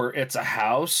doing this, where it's a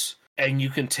house and you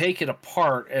can take it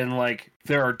apart and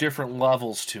there are different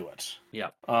levels to it. Yeah.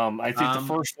 I think the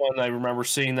first one I remember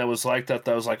seeing that was like that.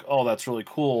 That was like, oh, that's really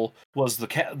cool. Was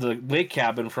the lake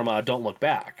cabin from Don't Look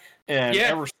Back. And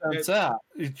ever since that,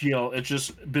 it's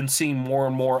just been seeing more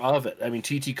and more of it. I mean,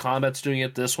 TT Combat's doing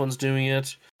it. This one's doing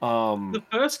it. The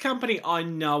first company I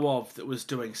know of that was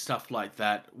doing stuff like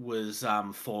that was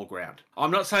Foreground.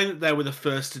 I'm not saying that they were the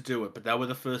first to do it, but they were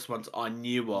the first ones I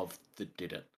knew of that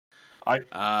did it.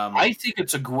 I think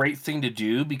it's a great thing to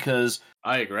do because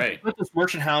I agree. Put this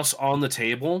Merchant House on the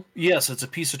table. Yes, it's a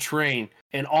piece of terrain,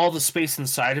 and all the space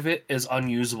inside of it is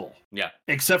unusable. Yeah.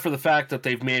 Except for the fact that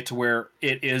they've made it to where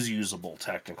it is usable,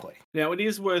 technically. Now, it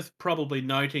is worth probably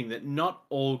noting that not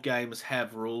all games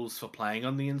have rules for playing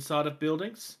on the inside of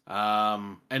buildings.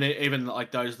 And even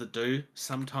those that do,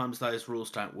 sometimes those rules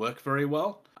don't work very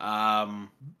well.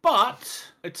 But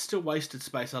it's still wasted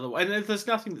space otherwise. And there's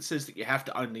nothing that says that you have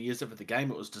to only use it for the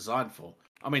game it was designed for.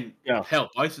 I mean, hell,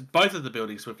 both of the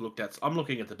buildings we've looked at. I'm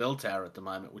looking at the Bell Tower at the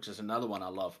moment, which is another one I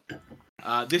love.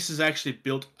 This is actually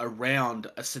built around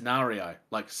a scenario.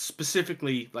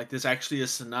 Specifically, there's actually a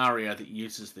scenario that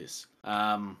uses this.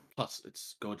 Plus,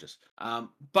 it's gorgeous.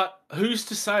 But who's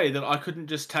to say that I couldn't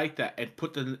just take that and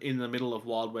put them in the middle of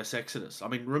Wild West Exodus? I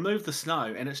mean, remove the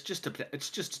snow, and it's just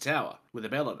a tower with a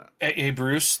bell in it. Hey,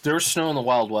 Bruce, there's snow in the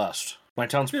Wild West. My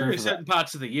town's proof of that. Certain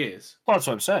parts of the years. Well, that's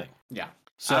what I'm saying. Yeah.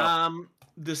 So.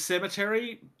 The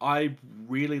cemetery, I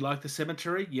really like the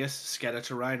cemetery. Yes, scatter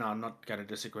terrain. I'm not going to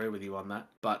disagree with you on that,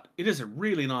 but it is a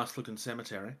really nice looking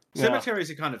cemetery. Yeah. Cemeteries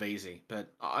are kind of easy, but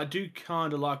I do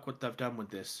kind of like what they've done with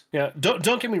this. Yeah,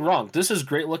 don't get me wrong. This is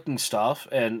great looking stuff,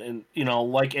 and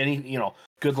like any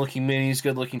good looking minis,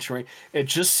 good looking terrain. It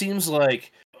just seems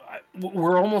like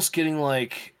we're almost getting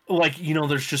like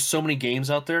there's just so many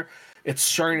games out there. It's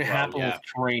starting to happen with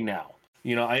terrain now.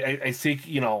 I think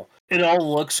it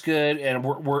all looks good, and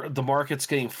we're the market's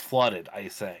getting flooded. I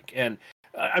think, and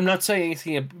I'm not saying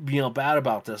anything bad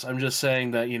about this. I'm just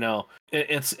saying that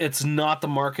it's not the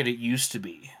market it used to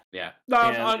be. Yeah, no,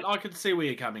 I can see where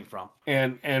you're coming from.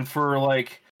 And for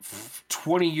like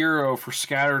 €20 for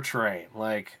scatter terrain,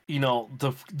 like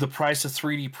the price of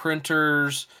 3D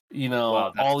printers,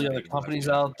 all the other companies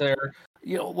out there,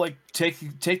 like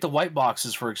take the white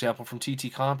boxes for example from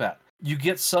TT Combat. You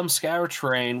get some scatter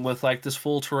terrain with like this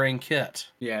full terrain kit.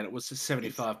 Yeah, and it was just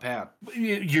 £75.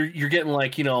 You're getting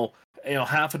like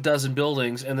half a dozen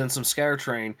buildings and then some scatter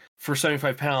terrain for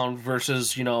 £75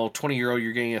 versus €20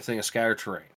 you're getting a thing of scatter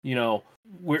terrain.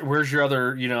 Where's your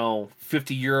other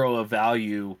 €50 of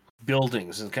value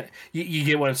buildings? And you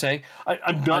get what I'm saying?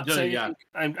 I'm not saying. Yeah.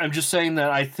 I'm just saying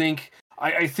that I think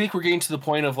we're getting to the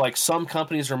point of like some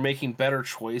companies are making better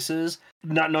choices.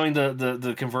 Not knowing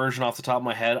the conversion off the top of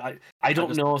my head, I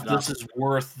don't know if this is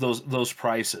worth those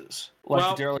prices.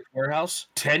 Like the Derelict Warehouse,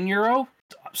 €10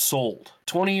 sold.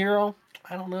 €20,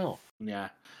 I don't know. Yeah.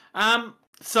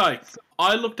 So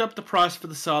I looked up the price for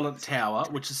the Silent Tower,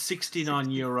 which is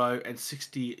 €69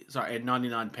 and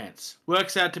 99 pence.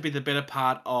 Works out to be the better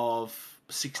part of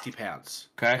 £60.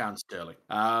 Okay. Pounds sterling.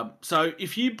 So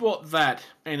if you bought that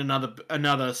and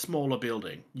another smaller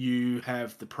building, you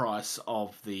have the price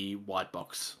of the white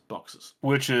boxes,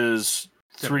 which is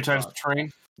 3 times the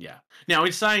terrain. Yeah. Now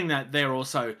in saying that, they're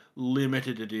also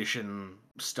limited edition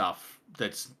stuff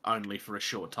that's only for a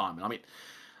short time. I mean,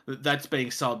 that's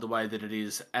being sold the way that it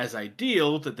is as a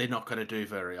deal that they're not going to do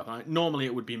very often. Normally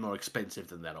it would be more expensive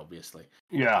than that, obviously.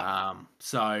 Yeah.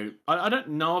 So I don't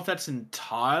know if that's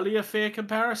entirely a fair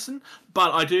comparison,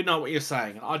 but I do know what you're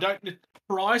saying.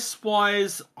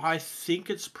 Price-wise, I think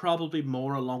it's probably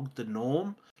more along the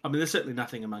norm. I mean, there's certainly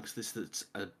nothing amongst this that's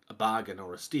a bargain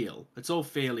or a steal. It's all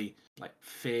fairly like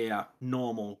fair,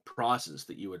 normal prices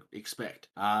that you would expect.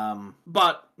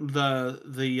 But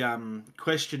the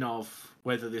question of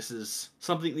whether this is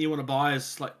something that you want to buy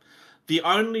is like the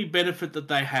only benefit that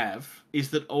they have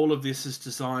is that all of this is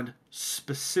designed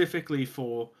specifically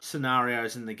for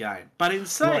scenarios in the game. But in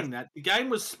saying that, the game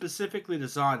was specifically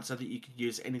designed so that you could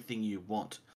use anything you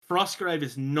want. Frostgrave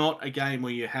is not a game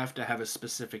where you have to have a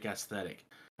specific aesthetic.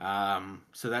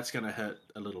 So that's going to hurt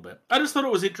a little bit. I just thought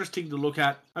it was interesting to look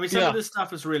at. I mean, some of this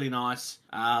stuff is really nice.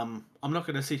 I'm not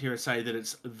going to sit here and say that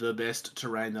it's the best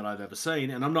terrain that I've ever seen,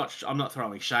 and I'm not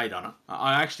throwing shade on it.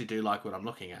 I actually do like what I'm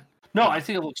looking at. No, I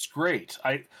think it looks great.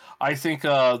 I think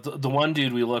the one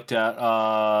dude we looked at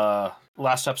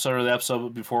last episode or the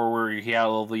episode before where he had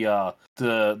all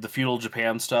the feudal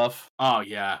Japan stuff. Oh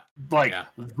yeah,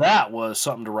 that was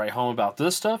something to write home about.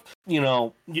 This stuff,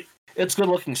 it's good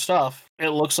looking stuff. It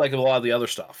looks like a lot of the other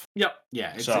stuff. Yep,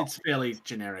 yeah, it's fairly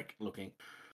generic looking.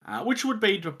 Which would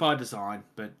be by design,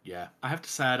 but yeah, I have to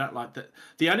say I don't like that.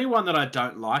 The only one that I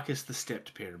don't like is the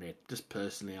stepped pyramid. Just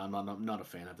personally, I'm not a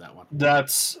fan of that one.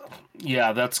 That's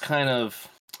kind of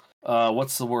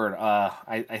what's the word?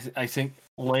 I think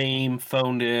lame,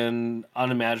 phoned in,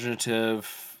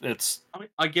 unimaginative.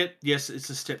 I get, yes, it's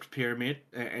a stepped pyramid,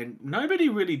 and nobody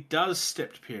really does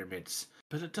stepped pyramids.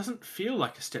 But it doesn't feel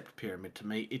like a stepped pyramid to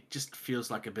me. It just feels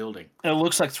like a building. It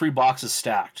looks like 3 boxes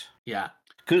stacked. Yeah.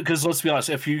 Because let's be honest,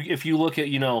 if you look at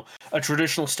a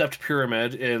traditional stepped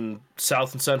pyramid in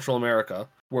South and Central America,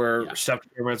 where stepped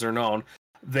pyramids are known,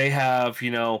 they have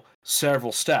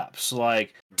several steps,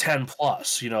 like 10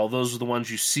 plus. Those are the ones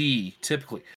you see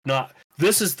typically.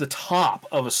 This is the top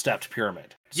of a stepped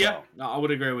pyramid. So. Yeah, no, I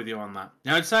would agree with you on that.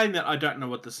 Now, in saying that, I don't know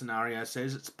what the scenario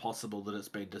says. It's possible that it's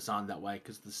been designed that way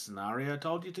because the scenario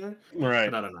told you to. Right.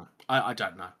 But I don't know. I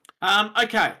don't know.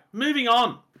 Okay, moving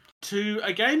on to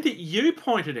a game that you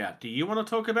pointed out. Do you want to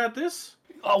talk about this?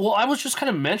 Well, I was just kind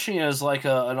of mentioning it as like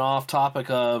an off topic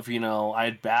of, I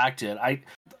had backed it.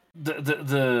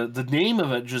 The name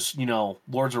of it just,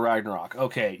 Lords of Ragnarok.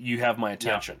 Okay, you have my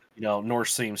attention.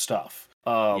 Norse themed stuff.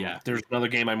 There's another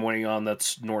game I'm waiting on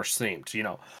that's Norse themed.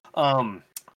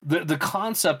 The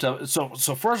concept of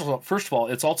so first of all,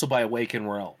 it's also by Awaken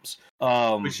Realms,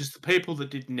 which is the people that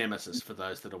did Nemesis. For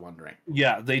those that are wondering,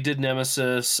 yeah, they did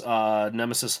Nemesis,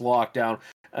 Nemesis Lockdown.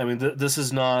 I mean, this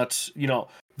is not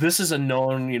this is a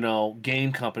known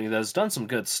game company that has done some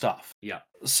good stuff. Yeah.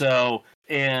 So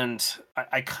and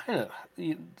I kind of,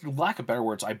 lack of better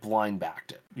words, I blind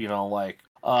backed it. Like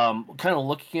kind of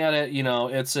looking at it,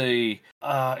 it's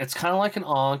it's kind of like an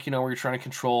Ankh, where you're trying to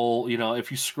control.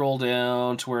 If you scroll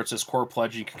down to where it says core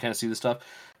pledge, you can kind of see the stuff.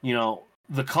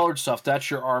 The colored stuff,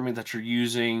 that's your army that you're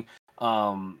using.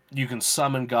 You can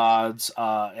summon gods,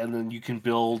 and then you can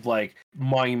build like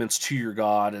monuments to your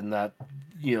god, and that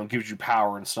gives you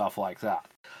power and stuff like that.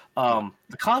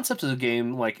 The concept of the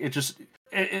game, like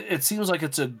it seems like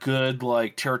it's a good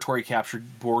like territory capture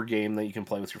board game that you can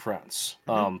play with your friends.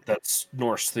 That's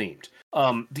Norse themed.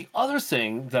 The other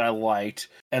thing that I liked,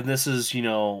 and this is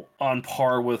on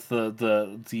par with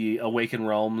the Awakened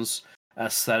Realms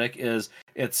aesthetic, is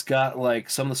it's got like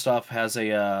some of the stuff has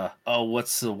a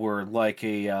what's the word, like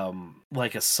a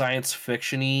science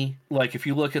fiction-y, like if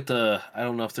you look at I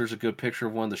don't know if there's a good picture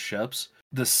of one of the ships.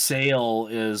 The sail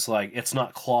is like, it's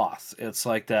not cloth, it's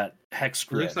like that hex It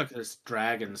grid. looks like this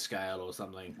dragon scale or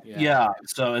something. Yeah,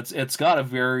 so it's got a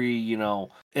very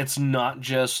it's not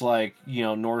just like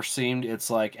Norse themed, it's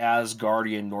like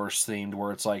Asgardian Norse themed,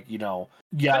 where it's like But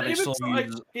they still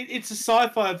use it's a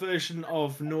sci-fi version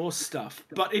of Norse stuff,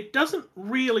 but it doesn't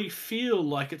really feel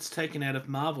like it's taken out of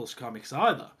Marvel's comics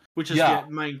either, which is the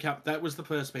main cap. That was the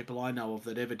first people I know of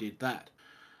that ever did that.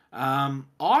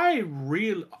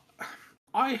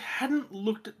 I hadn't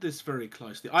looked at this very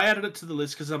closely. I added it to the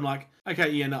list because I'm like, okay,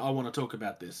 yeah, no, I want to talk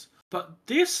about this. But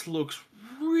this looks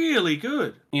really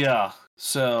good. Yeah.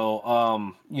 So,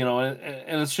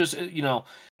 and it's just,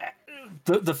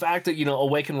 the fact that,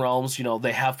 Awakened Realms,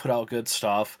 they have put out good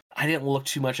stuff. I didn't look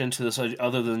too much into this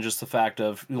other than just the fact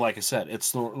of, like I said,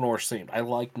 it's Norse themed. I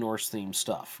like Norse themed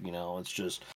stuff, it's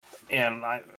just, and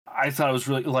I thought it was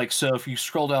really like, so if you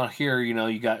scroll down here,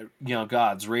 you got,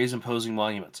 gods, raise imposing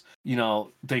monuments.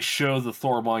 They show the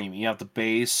Thor monument. You have the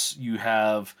base, you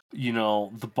have,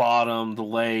 the bottom, the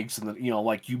legs, and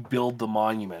like you build the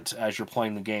monument as you're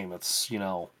playing the game. It's,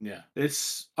 Yeah.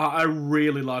 I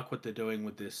really like what they're doing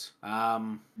with this.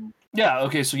 Yeah,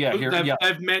 okay, so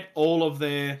they've met all of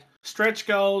their stretch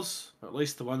goals, or at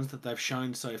least the ones that they've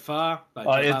shown so far. They've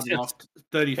unlocked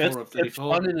 34 of 34. It's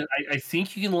funded, I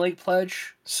think you can late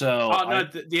pledge. So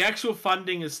the actual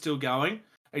funding is still going.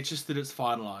 It's just that it's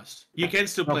finalized. You can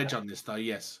still pledge on this though,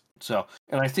 yes. So,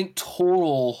 and I think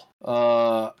total,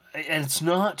 and it's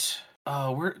not.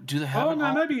 Where do they have? Oh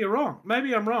no, maybe you're wrong.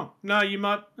 Maybe I'm wrong. No, you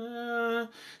might.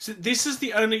 So this is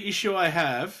the only issue I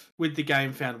have with the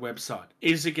GameFound website.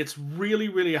 Is it gets really,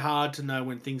 really hard to know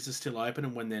when things are still open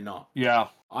and when they're not. Yeah.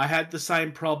 I had the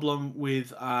same problem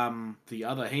with the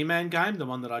other He-Man game, the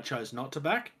one that I chose not to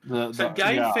back.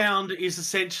 GameFound is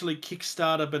essentially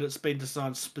Kickstarter, but it's been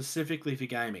designed specifically for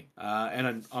gaming,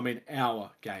 and I mean our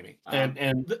gaming.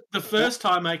 And the first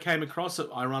time I came across it,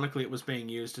 ironically, it was being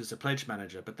used as a pledge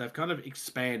manager, but they've kind of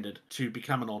expanded to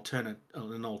become an alternative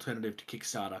to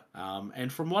Kickstarter. And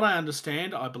from what I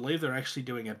understand, I believe they're actually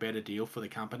doing a better deal for the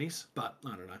companies, but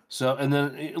I don't know. So, and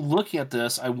then looking at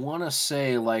this, I want to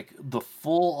say like the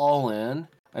full all-in,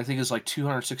 I think is like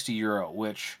 €260,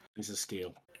 which is a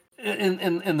steal.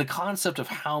 And the concept of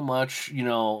how much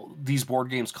these board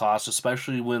games cost,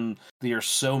 especially when they are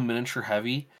so miniature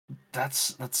heavy,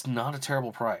 that's not a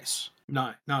terrible price.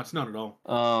 No, it's not at all.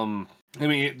 I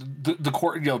mean, the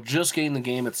core, just getting the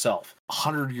game itself,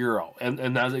 €100,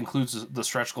 and that includes the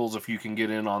stretch goals if you can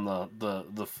get in on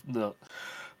the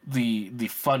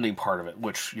funding part of it,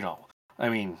 which I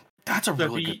mean. That's a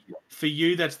really good deal. For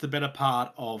you, that's the better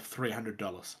part of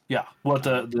 $300. Yeah. What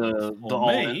the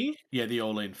all-in? Yeah, the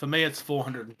all-in. For me, it's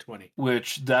 $420.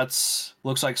 Which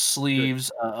looks like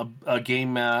sleeves, a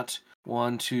game mat,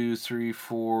 1, 2, 3,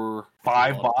 4,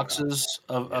 5 boxes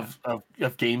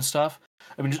of game stuff.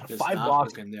 I mean, just there's 5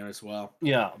 boxes in there as well.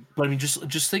 Yeah, but I mean,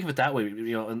 just think of it that way.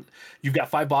 And you've got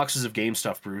 5 boxes of game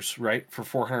stuff, Bruce, right? For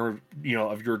 $400,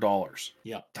 of your dollars.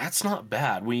 Yeah, that's not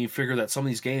bad when you figure that some of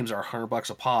these games are $100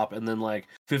 a pop, and then like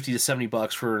 $50 to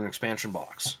 $70 for an expansion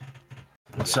box.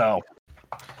 Yeah. So,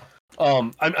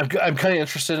 I'm kind of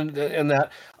interested in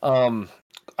that.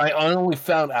 I only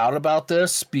found out about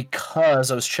this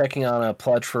because I was checking on a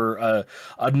pledge for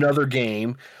another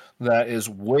game that is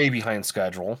way behind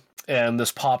schedule. And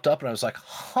this popped up, and I was like,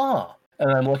 huh.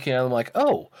 And I'm looking at it, I'm like,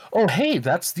 oh, hey,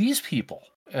 that's these people.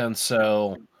 And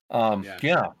so,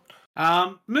 yeah.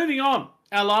 Moving on.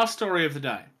 Our last story of the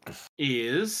day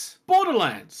is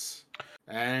Borderlands.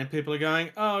 And people are going,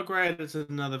 oh, great, it's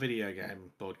another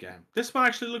board game. This one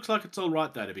actually looks like it's all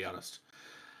right, though, to be honest.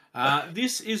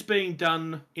 This is being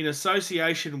done in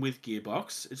association with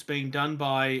Gearbox. It's being done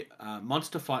by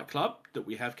Monster Fight Club that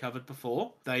we have covered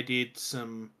before. They did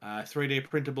some 3D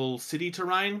printable city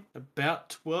terrain about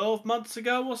 12 months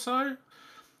ago or so.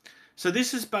 So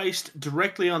this is based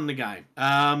directly on the game.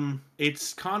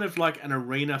 It's kind of like an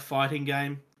arena fighting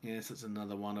game. Yes, it's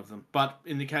another one of them. But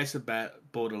in the case of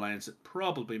Borderlands, it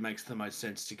probably makes the most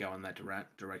sense to go in that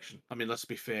direction. I mean, let's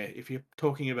be fair. If you're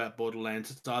talking about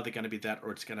Borderlands, it's either going to be that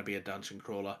or it's going to be a dungeon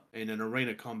crawler. In an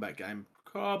arena combat game,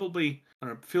 probably, I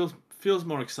don't know, feels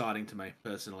more exciting to me,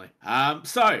 personally.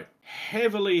 So,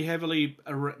 heavily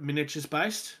miniatures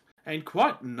based. And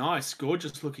quite nice,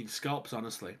 gorgeous looking sculpts,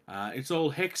 honestly. It's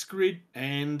all hex grid,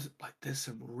 and like there's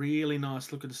some really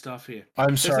nice looking stuff here.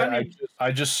 I'm sorry,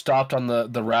 I just stopped on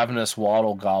the Ravenous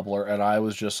Waddle Gobbler, and I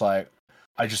was just like,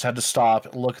 I just had to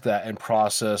stop, look at that, and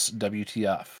process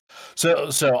WTF.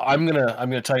 So I'm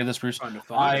gonna tell you this, Bruce.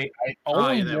 I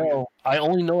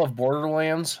only know of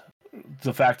Borderlands,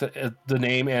 the fact that the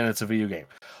name and it's a video game.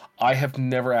 I have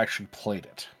never actually played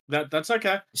it. That's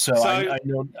okay. So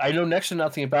I know next to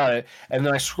nothing about it, and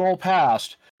then I scroll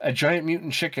past a giant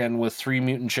mutant chicken with 3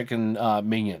 mutant chicken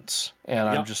minions, and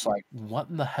I'm just like, what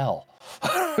in the hell?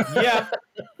 Yeah,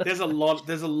 there's a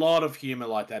lot of humor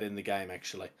like that in the game,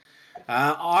 actually.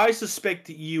 I suspect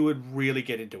that you would really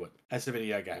get into it as a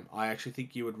video game. I actually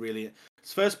think you would really.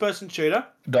 It's first-person shooter.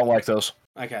 Don't like those.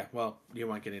 Okay, well, you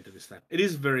won't get into this then. It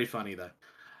is very funny though.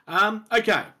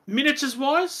 Okay,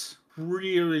 miniatures-wise,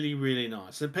 really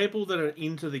nice. And people that are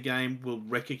into the game will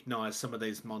recognize some of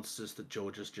these monsters that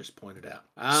George has just pointed out.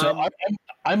 So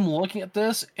I'm looking at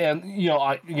this, and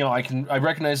I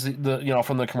recognize the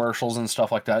from the commercials and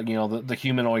stuff like that. The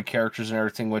humanoid characters and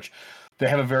everything, which they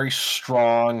have a very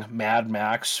strong Mad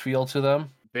Max feel to them.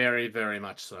 Very, very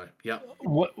much so. Yep.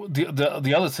 What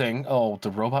the other thing? Oh,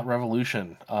 the Robot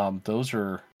Revolution.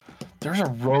 There's a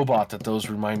robot that those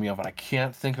remind me of, and I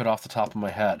can't think of it off the top of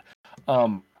my head.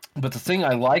 But the thing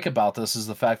I like about this is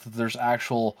the fact that there's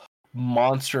actual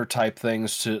monster type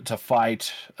things to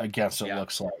fight against. It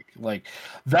looks like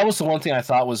that was the one thing I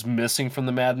thought was missing from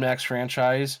the Mad Max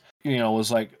franchise.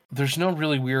 Was like there's no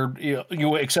really weird,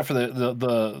 except for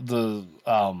the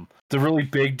really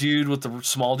big dude with the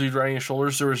small dude riding his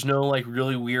shoulders. There was no like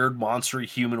really weird monster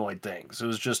humanoid things. It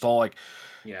was just all like.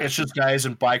 Yeah. It's just guys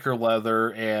in biker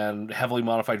leather and heavily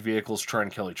modified vehicles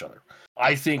trying to kill each other.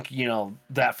 I think,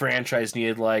 that franchise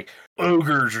needed like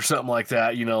ogres or something like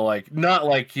that, like not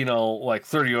like, like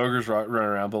 30 ogres running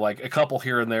around, but like a couple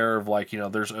here and there of like,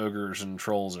 there's ogres and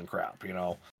trolls and crap,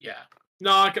 Yeah.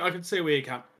 No, I can see where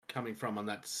you're coming from on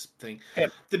that thing. Yeah.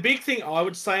 The big thing I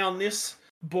would say on this,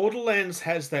 Borderlands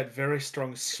has that very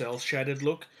strong cel-shaded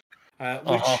look.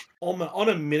 Which on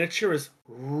a miniature is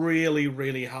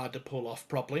really hard to pull off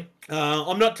properly.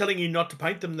 I'm not telling you not to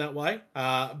paint them that way,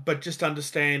 but just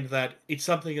understand that it's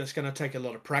something that's going to take a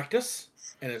lot of practice,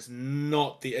 and it's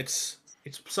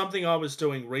something I was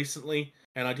doing recently,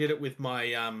 and I did it with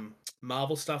my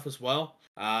Marvel stuff as well.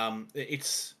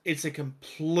 It's a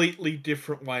completely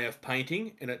different way of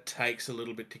painting, and it takes a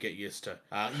little bit to get used to.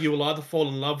 You will either fall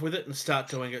in love with it and start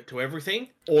doing it to everything,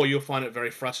 or you'll find it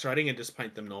very frustrating and just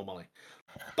paint them normally.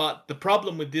 But the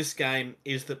problem with this game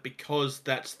is that because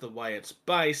that's the way it's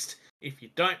based, if you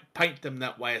don't paint them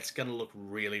that way, it's going to look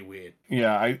really weird.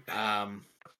 Yeah, I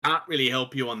can't really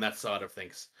help you on that side of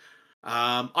things.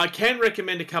 I can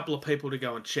recommend a couple of people to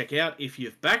go and check out if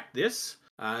you've backed this.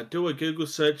 Do a Google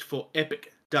search for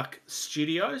Epic Duck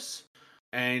Studios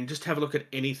and just have a look at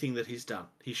anything that he's done.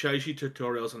 He shows you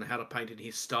tutorials on how to paint in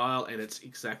his style, and it's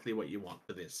exactly what you want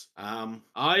for this.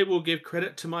 I will give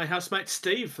credit to my housemate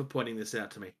Steve for pointing this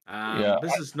out to me.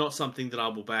 This is not something that I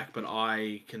will back, but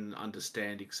I can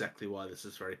understand exactly why this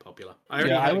is very popular. I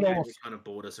already have a game with kind of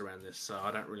borders around this, so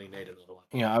I don't really need another one.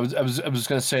 Yeah, I was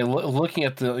going to say, looking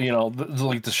at the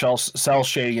the cell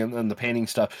shading and the painting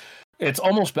stuff. It's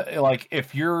almost like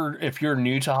if you're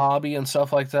new to hobby and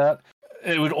stuff like that,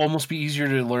 it would almost be easier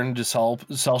to learn to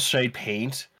cell shade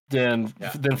paint than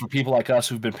for people like us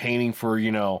who've been painting for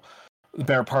the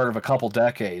better part of a couple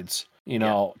decades.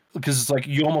 Because it's like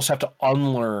you almost have to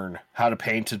unlearn how to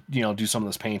paint to do some of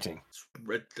this painting.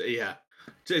 Yeah,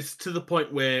 it's to the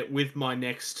point where with my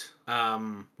next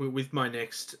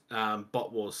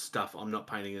Bot Wars stuff, I'm not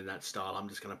painting in that style. I'm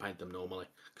just going to paint them normally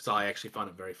because I actually find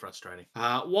it very frustrating.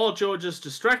 While George is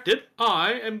distracted,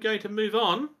 I am going to move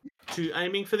on to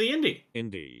aiming for the indie.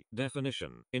 Indie.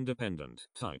 Definition. Independent.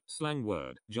 Type. Slang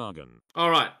word. Jargon.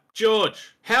 All right.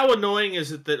 George, how annoying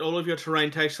is it that all of your terrain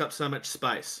takes up so much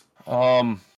space?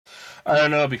 I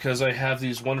don't know, because I have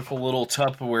these wonderful little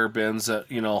Tupperware bins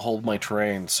that, hold my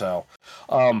terrain. So,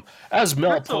 as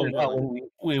Mel pointed out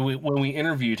when we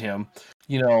interviewed him,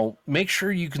 make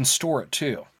sure you can store it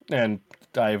too. And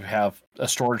I have a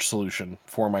storage solution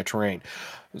for my terrain.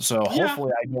 So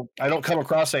hopefully I don't come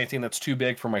across anything that's too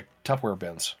big for my Tupperware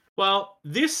bins. Well,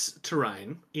 this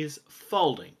terrain is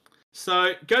folding.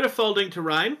 So go to folding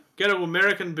terrain, go to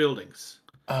American buildings.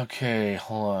 Okay,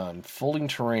 hold on. Folding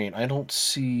terrain. I don't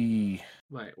see.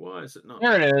 Wait, why is it not?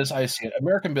 There it is. I see it.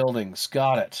 American buildings.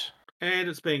 Got it. And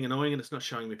it's being annoying and it's not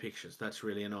showing me pictures. That's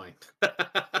really annoying.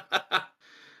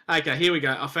 Okay, here we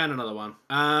go. I found another one.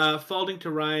 Folding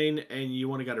terrain, and you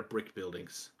want to go to brick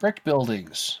buildings. Brick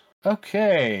buildings.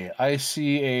 Okay, I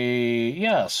see a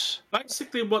yes.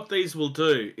 Basically, what these will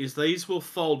do is these will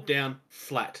fold down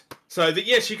flat. So that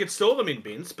yes, you could store them in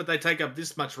bins, but they take up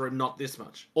this much room, not this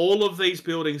much. All of these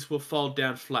buildings will fold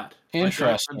down flat. Interesting. I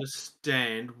don't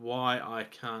understand why I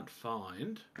can't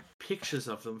find pictures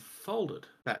of them folded.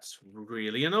 That's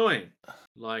really annoying.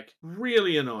 Like,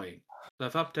 really annoying.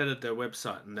 They've updated their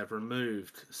website and they've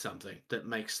removed something that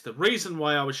makes the reason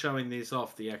why I was showing these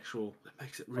off that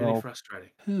makes it really frustrating.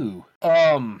 Who?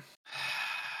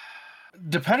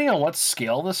 Depending on what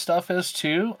scale this stuff is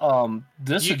too,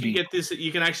 this You would can be. get this.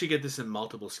 You can actually get this in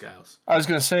multiple scales. I was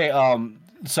gonna say,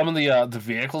 some of the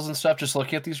vehicles and stuff. Just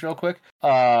looking at these real quick.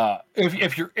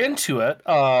 If you're into it,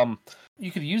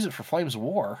 you could use it for Flames of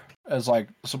War as like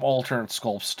some alternate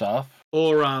sculpt stuff.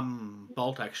 Or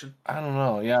bolt action. I don't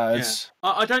know. Yeah, it's.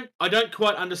 I don't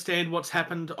quite understand what's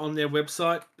happened on their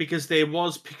website because there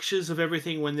was pictures of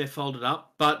everything when they're folded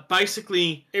up, but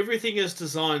basically everything is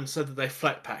designed so that they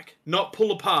flat pack, not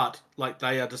pull apart. Like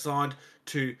they are designed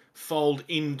to fold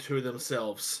into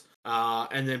themselves,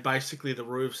 and then basically the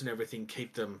roofs and everything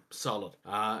keep them solid.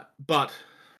 But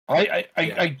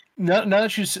Now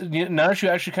that you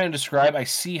actually kind of describe, I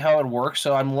see how it works.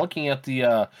 So I'm looking at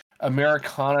the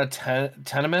Americana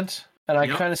tenement, and I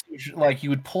kind of see like you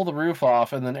would pull the roof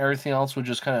off, and then everything else would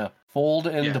just kind of fold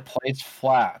into place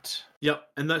flat. Yep,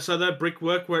 and so that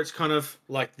brickwork where it's kind of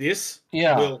like this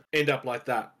will end up like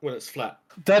that when it's flat.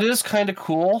 That is kind of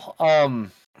cool.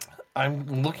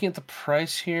 I'm looking at the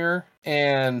price here,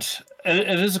 and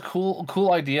it is a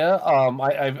cool idea.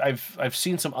 I've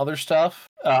seen some other stuff.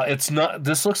 It's not.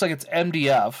 This looks like it's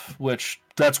MDF, which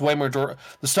that's way more.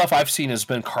 The stuff I've seen has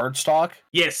been cardstock.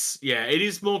 Yes, yeah, it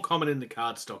is more common in the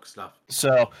cardstock stuff.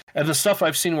 So, and the stuff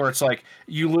I've seen where it's like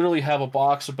you literally have a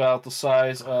box about the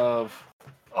size of.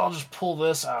 I'll just pull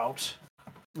this out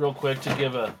real quick to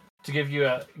give you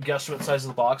a guesstimate size of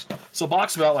the box. So, a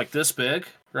box about like this big,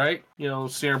 right? You know,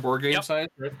 standard board game size,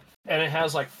 right? And it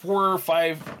has like 4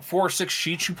 or 6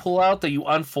 sheets you pull out that you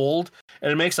unfold,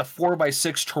 and it makes a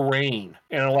 4x6 terrain,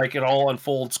 and like it all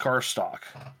unfolds car stock.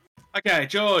 Okay,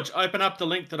 George, open up the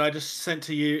link that I just sent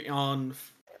to you on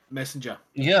Messenger.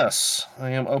 Yes,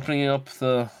 I am opening up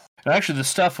the. Actually, the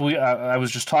stuff I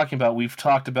was just talking about, we've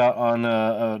talked about on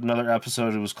another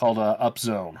episode. It was called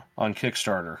Upzone on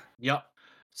Kickstarter. Yep.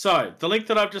 So the link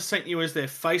that I've just sent you is their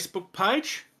Facebook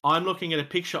page. I'm looking at a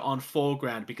picture on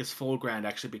Foreground because Foreground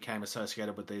actually became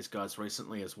associated with these guys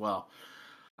recently as well.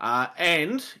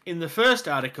 And in the first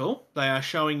article, they are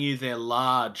showing you their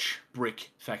large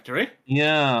brick factory.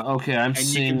 Yeah, okay, I'm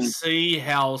seeing... And you can see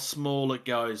how small it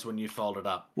goes when you fold it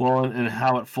up. Well, and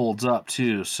how it folds up,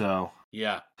 too, so...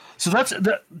 Yeah. So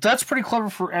that's pretty clever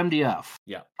for MDF.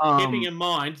 Yeah. Keeping in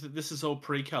mind that this is all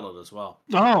pre-colored as well.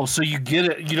 Oh, so you get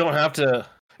it, you don't have to...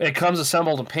 It comes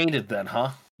assembled and painted then,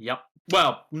 huh? Yep.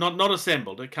 Well, not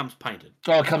assembled. It comes painted.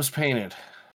 Oh, it comes painted.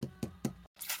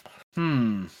 I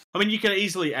mean, you can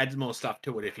easily add more stuff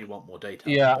to it if you want more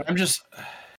detail. Yeah,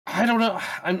 I don't know.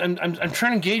 I'm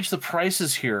trying to gauge the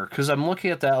prices here because I'm looking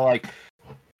at that like.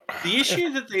 The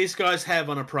issue that these guys have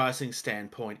on a pricing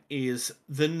standpoint is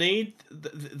the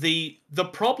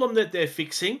problem that they're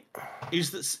fixing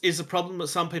is a problem that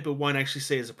some people won't actually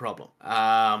see as a problem.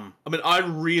 I mean, I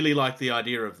really like the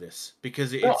idea of this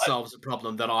because it solves a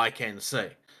problem that I can see.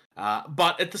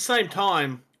 But at the same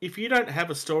time, if you don't have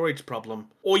a storage problem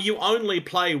or you only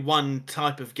play one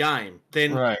type of game,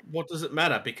 then what does it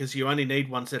matter? Because you only need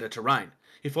one set of terrain.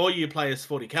 If all you play is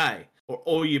 40k or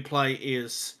all you play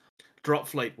is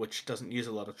Dropfleet, which doesn't use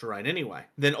a lot of terrain anyway,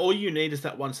 then all you need is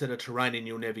that one set of terrain and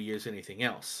you'll never use anything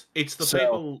else. It's the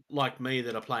people like me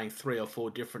that are playing 3 or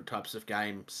 4 different types of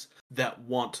games that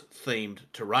want themed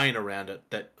terrain around it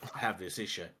that have this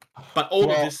issue. But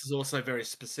all of this is also very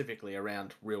specifically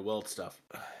around real world stuff.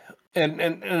 And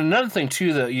another thing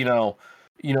too that I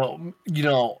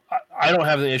don't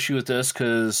have the issue with this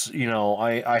because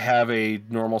I have a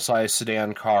normal size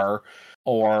sedan car,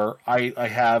 or I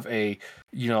have a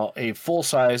full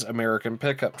size American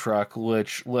pickup truck,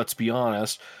 which, let's be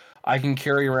honest, I can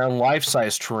carry around life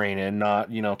size terrain and not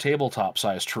tabletop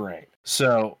size terrain.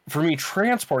 So for me,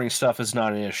 transporting stuff is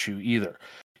not an issue either.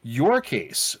 Your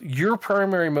case, your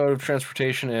primary mode of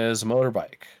transportation is a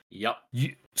motorbike. Yep.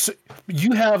 So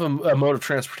you have a mode of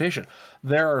transportation.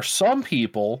 There are some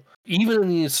people, even in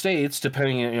the States,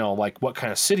 depending on, like what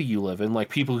kind of city you live in, like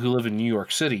people who live in New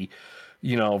York City,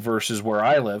 versus where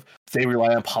I live, they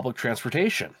rely on public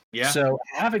transportation. Yeah. So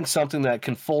having something that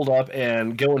can fold up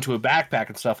and go into a backpack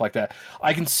and stuff like that,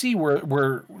 I can see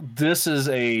where this is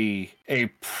a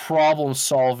problem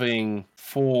solving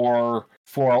for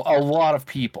a lot of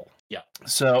people. Yeah.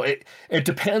 So it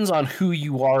depends on who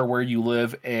you are, where you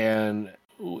live, and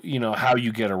how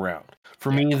you get around.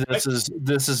 For me, this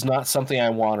is not something I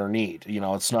want or need.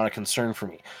 It's not a concern for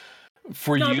me.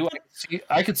 For you,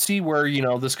 I could see where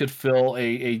this could fill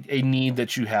a need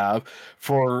that you have.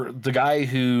 For the guy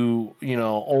who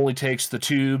only takes the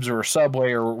tubes or a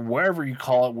subway or wherever you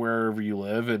call it, wherever you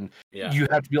live, and you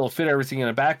have to be able to fit everything in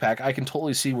a backpack. I can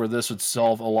totally see where this would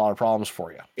solve a lot of problems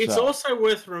for you. It's also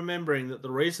worth remembering that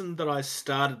the reason that I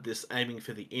started this aiming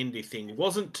for the indie thing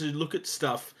wasn't to look at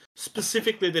stuff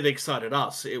specifically that excited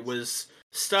us. It was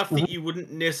stuff that you wouldn't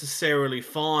necessarily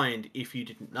find if you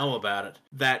didn't know about it,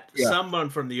 that someone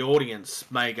from the audience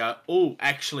may go, oh,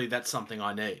 actually, that's something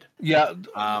I need. Yeah.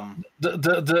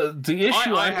 The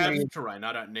issue I have terrain.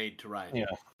 I don't need terrain. Yeah.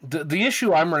 The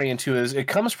issue I'm running into is it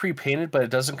comes pre-painted, but it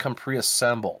doesn't come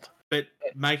pre-assembled. But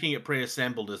making it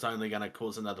pre-assembled is only going to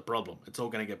cause another problem. It's all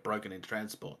going to get broken in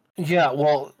transport. Yeah,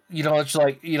 well, it's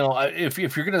like, if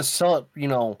you're going to sell it,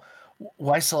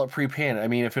 why sell it pre-painted? I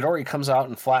mean, if it already comes out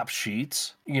in flap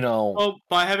sheets, Well,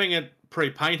 by having it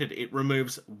pre-painted, it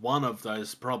removes one of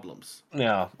those problems.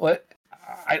 Yeah. What?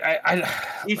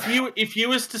 If you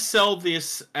was to sell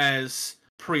this as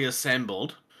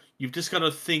pre-assembled, you've just got to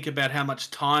think about how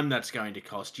much time that's going to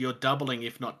cost. You're doubling,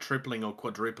 if not tripling or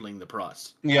quadrupling the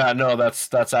price. Yeah, no,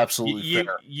 that's absolutely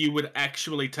fair. You would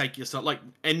actually take yourself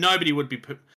and nobody would be.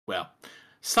 Well,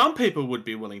 some people would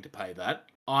be willing to pay that.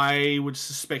 I would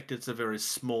suspect it's a very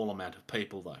small amount of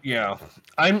people, though. Yeah.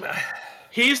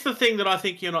 Here's the thing that I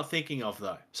think you're not thinking of,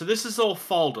 though. So this is all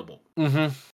foldable.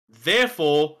 Mm-hmm.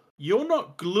 Therefore, you're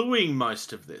not gluing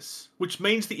most of this, which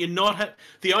means that you're not...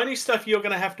 the only stuff you're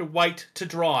going to have to wait to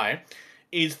dry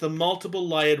is the multiple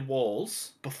layered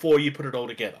walls before you put it all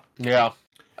together. Yeah.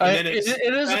 And then it's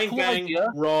it is bang, a cool bang,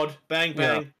 idea. rod, bang,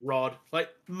 bang, rod. Like,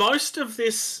 most of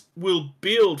this will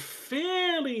build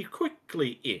fairly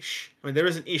quickly-ish. I mean, there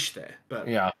is an ish there, but...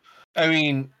 Yeah. I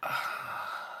mean,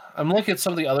 I'm looking at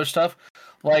some of the other stuff.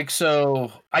 Like,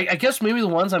 so, I guess maybe the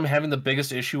ones I'm having the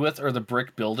biggest issue with are the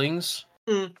brick buildings.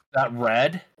 That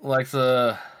red. Like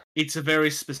the... It's a very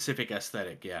specific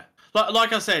aesthetic, yeah.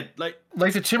 Like I said, like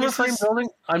the timber frame building,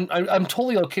 I'm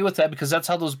totally okay with that because that's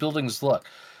how those buildings look.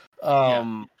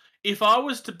 If I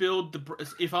was to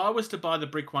buy the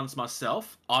brick ones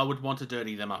myself, I would want to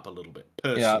dirty them up a little bit.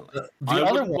 Personally,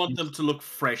 I wouldn't want them to look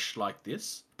fresh like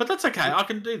this, but that's okay. I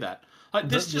can do that. Like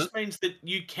this just means that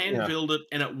you can build it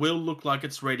and it will look like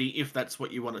it's ready if that's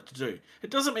what you want it to do. It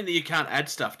doesn't mean that you can't add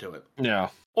stuff to it. Yeah.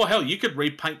 Or hell, you could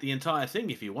repaint the entire thing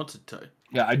if you wanted to.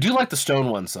 Yeah, I do like the stone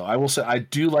ones though. I will say I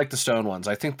do like the stone ones.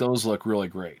 I think those look really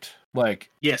great. Like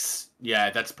yes, yeah,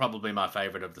 that's probably my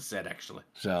favorite of the set actually.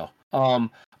 So,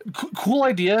 cool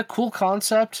idea, cool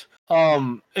concept.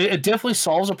 It definitely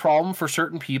solves a problem for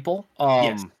certain people.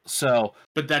 Yes. So,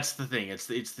 but that's the thing. It's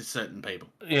the certain people.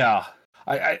 Yeah,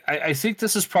 I think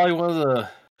this is probably one of the,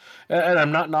 and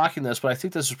I'm not knocking this, but I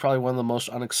think this is probably one of the most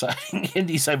unexciting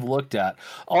indies I've looked at.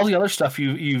 All the other stuff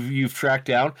you've tracked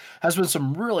down has been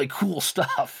some really cool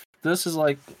stuff. This is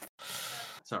like.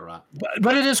 It's all right.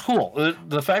 But it is cool.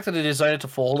 The fact that they designed it to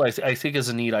fold, I think, is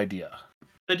a neat idea.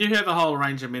 They do have a whole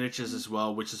range of miniatures as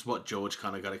well, which is what George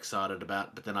kind of got excited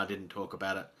about, but then I didn't talk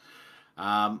about it.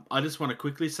 I just want to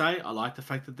quickly say I like the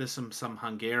fact that there's some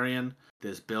Hungarian,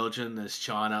 there's Belgian, there's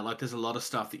China. Like, there's a lot of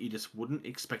stuff that you just wouldn't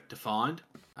expect to find.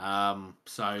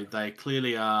 So they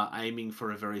clearly are aiming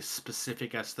for a very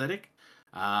specific aesthetic,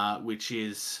 which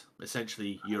is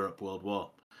essentially Europe World War.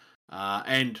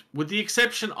 And with the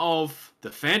exception of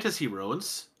the fantasy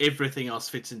ruins, everything else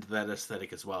fits into that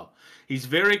aesthetic as well. He's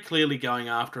very clearly going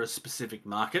after a specific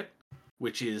market,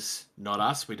 which is not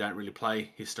us. We don't really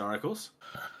play historicals.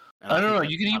 I don't know.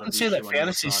 You can even say that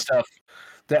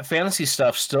fantasy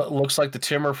stuff still looks like the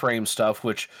timber frame stuff,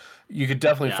 which you could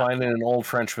definitely find in an old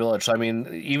French village. I mean,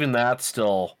 even that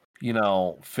still,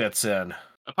 fits in.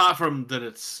 Apart from that,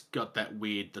 it's got that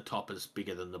weird, the top is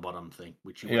bigger than the bottom thing,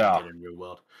 which you wouldn't get in real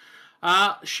world.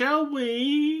 Shall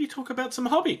we talk about some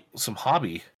hobby? Some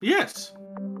hobby? Yes.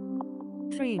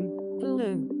 Trim,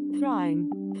 glue, prime,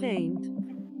 paint.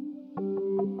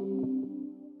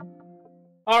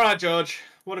 All right, George.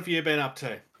 What have you been up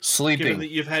to? Sleeping. Given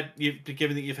that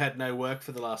you've had no work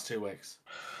for the last 2 weeks.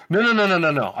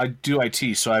 No. I do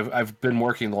IT, so I've been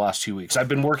working the last 2 weeks. I've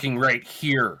been working right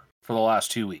here for the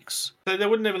last 2 weeks. So they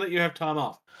wouldn't ever let you have time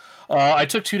off. I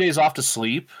took 2 days off to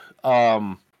sleep.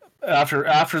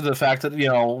 After the fact that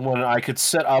when I could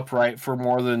sit upright for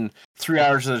more than 3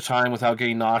 hours at a time without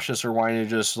getting nauseous or wanting to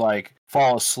just like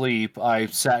fall asleep, I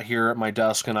sat here at my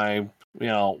desk and I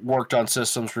worked on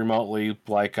systems remotely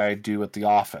like I do at the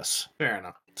office. Fair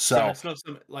enough. So it's not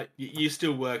something like you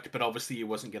still worked, but obviously you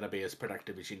wasn't going to be as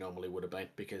productive as you normally would have been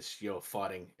because you're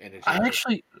fighting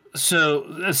energy. So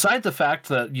aside the fact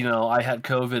that I had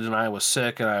COVID and I was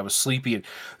sick and I was sleepy, and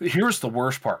here's the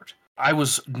worst part: I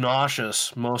was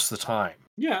nauseous most of the time.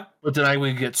 Yeah. But then I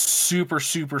would get super,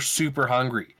 super, super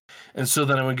hungry, and so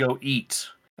then I would go eat.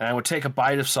 And I would take a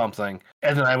bite of something,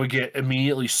 and then I would get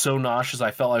immediately so nauseous I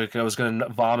felt like I was going to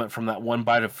vomit from that one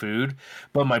bite of food.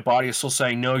 But my body is still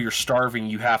saying, "No, you're starving.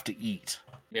 You have to eat."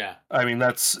 Yeah. I mean,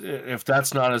 if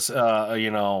that's not as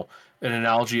an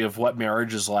analogy of what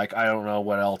marriage is like, I don't know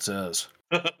what else is.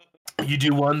 You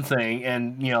do one thing,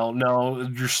 and no,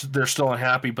 they're still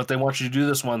unhappy, but they want you to do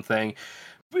this one thing,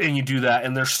 and you do that,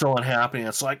 and they're still unhappy. And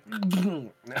it's like.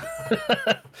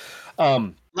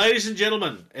 Ladies and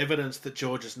gentlemen, evidence that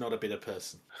George is not a bitter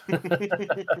person.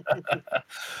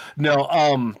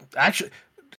 No, actually,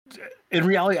 in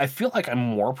reality, I feel like I'm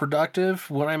more productive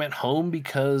when I'm at home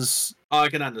because... I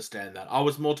can understand that. I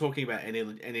was more talking about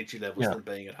energy levels than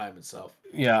being at home itself.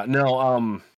 Yeah,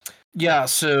 no,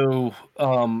 so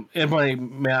in my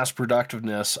mass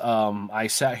productiveness, I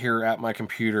sat here at my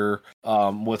computer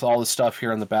with all the stuff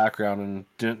here in the background and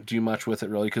didn't do much with it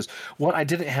really because I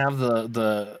didn't have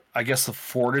the I guess the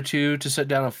fortitude to sit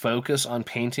down and focus on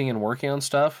painting and working on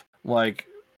stuff like.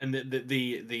 And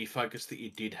the focus that you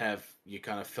did have, you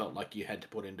kind of felt like you had to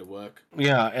put into work.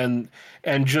 Yeah, and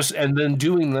then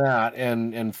doing that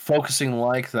and focusing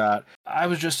like that, I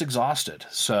was just exhausted.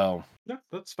 So. No,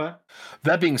 that's fair.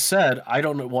 That being said, I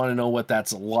don't want to know what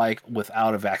that's like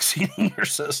without a vaccine in your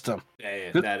system.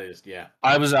 Yeah, that is, yeah.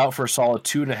 I was out for a solid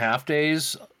 2.5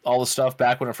 days. All the stuff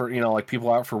back when like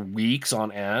people out for weeks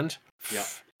on end. Yeah.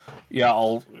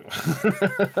 Yeah,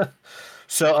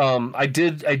 So I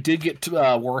did get to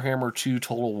Warhammer 2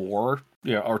 Total War,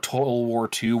 or Total War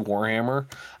 2 Warhammer.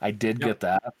 I did get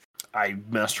that. I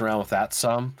messed around with that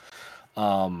some.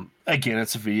 Again,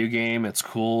 it's a video game. It's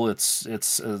cool. It's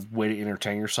a way to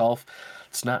entertain yourself.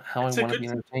 It's not how I want to be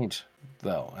entertained,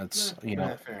 though. It's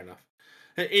fair enough.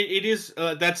 It is.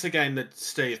 That's a game that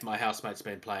Steve, my housemate's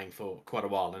been playing for quite a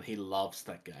while, and he loves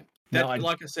that game.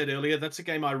 Like I said earlier, that's a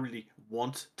game I really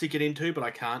want to get into, but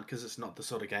I can't because it's not the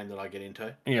sort of game that I get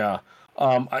into. Yeah.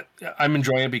 I'm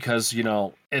enjoying it because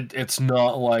it's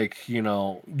not like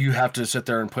you have to sit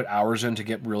there and put hours in to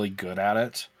get really good at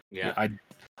it. Yeah.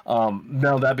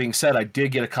 Now that being said, I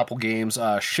did get a couple games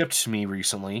shipped to me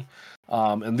recently,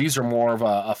 and these are more of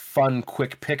a fun,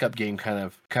 quick pickup game kind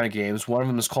of games. One of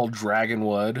them is called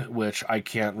Dragonwood, which I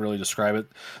can't really describe it.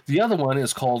 The other one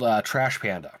is called Trash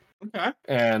Panda. Okay.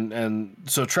 And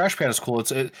so Trash Panda is cool.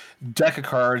 It's a deck of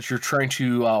cards. You're trying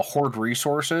to hoard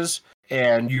resources,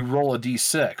 and you roll a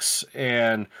d6,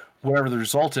 and whatever the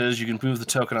result is, you can move the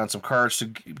token on some cards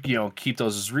to keep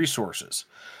those as resources.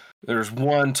 There's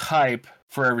one type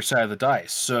for every side of the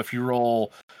dice. So if you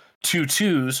roll 2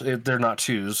 2s, they're not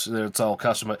 2s, it's all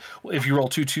custom, but if you roll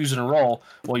 2 2s in a row,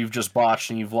 well, you've just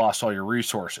botched and you've lost all your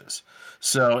resources.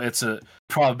 So it's a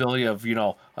probability of,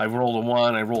 I rolled a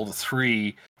 1, I rolled a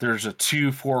 3, there's a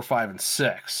 2, 4, 5, and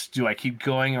 6. Do I keep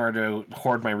going or do I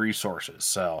hoard my resources?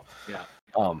 So, yeah.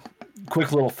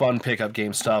 Quick little fun pickup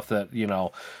game stuff that,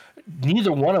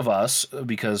 neither one of us,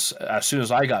 because as soon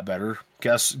as I got better,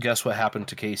 guess what happened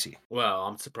to Casey? Well,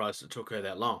 I'm surprised it took her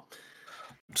that long.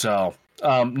 So,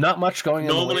 not much going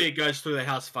on. Normally it goes through the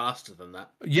house faster than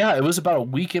that. Yeah, it was about a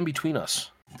week in between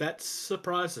us. That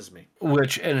surprises me.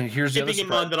 And here's the other keeping in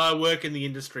mind that I work in the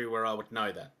industry where I would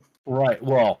know that. Right.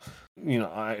 Well,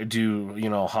 I do,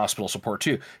 hospital support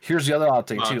too. Here's the other odd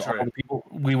thing too. True. All the people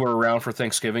we were around for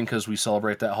Thanksgiving because we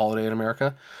celebrate that holiday in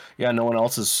America. Yeah, no one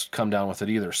else has come down with it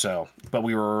either. So, but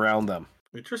we were around them.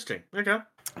 Interesting. Okay.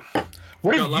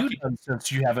 What have you done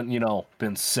since you haven't,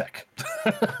 been sick?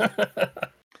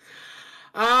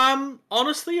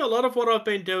 Honestly, a lot of what I've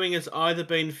been doing has either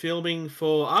been filming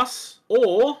for us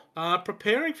or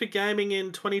preparing for gaming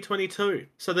in 2022.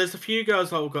 So there's a few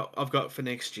goals I've got for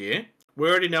next year. We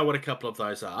already know what a couple of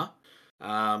those are,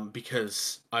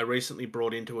 because I recently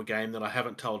brought into a game that I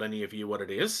haven't told any of you what it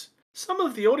is. Some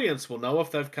of the audience will know if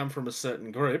they've come from a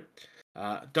certain group.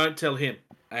 Don't tell him.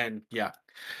 And yeah.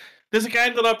 There's a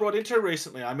game that I brought into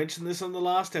recently. I mentioned this on the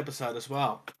last episode as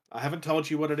well. I haven't told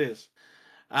you what it is.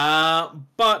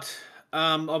 But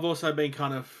I've also been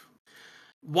kind of...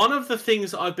 One of the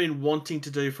things I've been wanting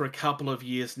to do for a couple of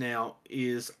years now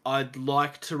is I'd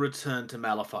like to return to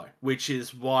Malifaux, which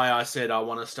is why I said I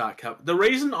want to start covering... The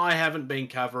reason I haven't been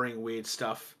covering weird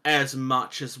stuff as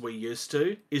much as we used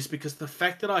to is because the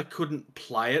fact that I couldn't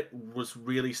play it was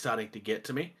really starting to get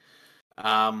to me.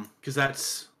 Because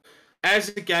that's... As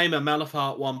a gamer,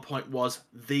 Malifaux at one point was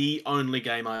the only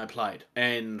game I played.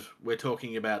 And we're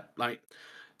talking about, like...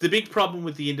 The big problem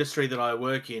with the industry that I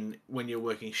work in when you're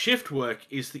working shift work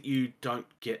is that you don't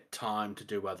get time to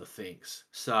do other things.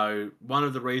 So one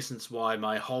of the reasons why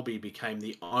my hobby became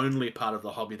the only part of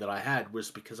the hobby that I had was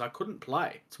because I couldn't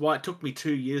play. It's why it took me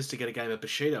 2 years to get a game of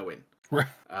Bushido in. Right.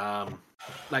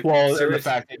 Like, well, seriously, the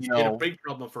fact that it's been a big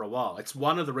problem for a while. It's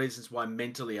one of the reasons why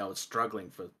mentally I was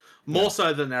struggling more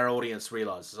so than our audience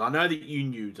realizes. I know that you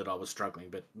knew that I was struggling,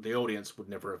 but the audience would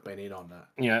never have been in on that.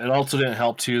 Yeah, it also didn't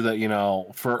help too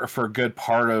that for a good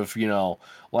part of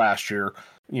last year,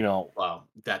 Well,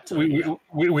 that too,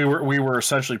 we were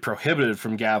essentially prohibited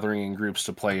from gathering in groups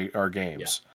to play our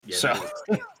games. Yeah, so,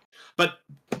 but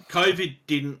COVID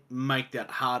didn't make that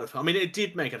harder. I mean, it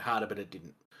did make it harder, but it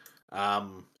didn't.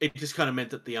 It just kind of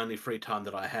meant that the only free time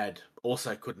that I had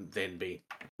also couldn't then be,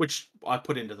 which I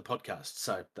put into the podcast.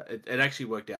 So it actually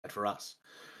worked out for us.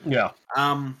 Yeah.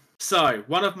 So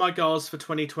one of my goals for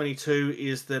 2022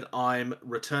 is that I'm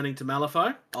returning to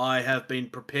Malifaux. I have been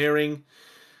preparing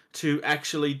to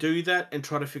actually do that and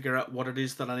try to figure out what it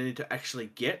is that I need to actually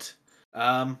get.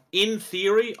 In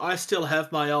theory, I still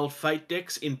have my old Fate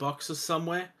decks in boxes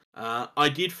somewhere. I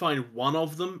did find one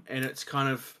of them, and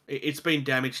it's been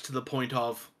damaged to the point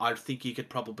of, I think you could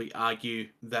probably argue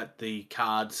that the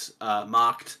cards are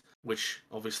marked, which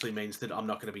obviously means that I'm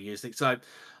not going to be using it. So,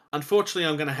 unfortunately,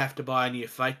 I'm going to have to buy a new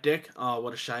Fate deck. Oh,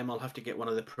 what a shame. I'll have to get one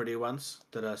of the pretty ones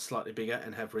that are slightly bigger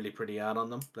and have really pretty art on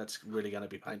them. That's really going to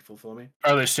be painful for me.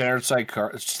 Are they standard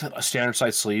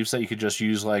side sleeves that you could just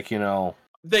use,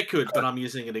 They could, but I'm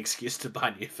using an excuse to buy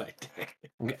a new Fate deck.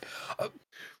 Okay.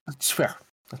 That's fair.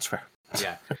 That's fair.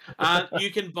 Yeah. You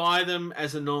can buy them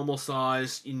as a normal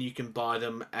size, and you can buy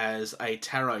them as a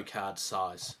tarot card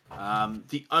size.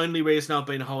 The only reason I've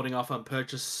been holding off on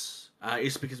purchase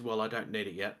is because, well, I don't need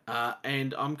it yet.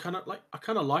 And I kind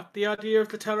of like the idea of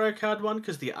the tarot card one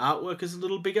because the artwork is a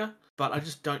little bigger. But I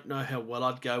just don't know how well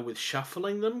I'd go with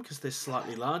shuffling them because they're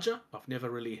slightly larger. I've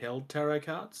never really held tarot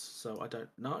cards, so I don't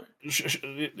know.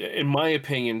 In my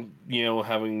opinion,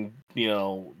 having,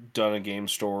 done a game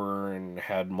store and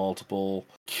had multiple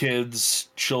kids,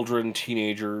 children,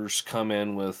 teenagers come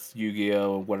in with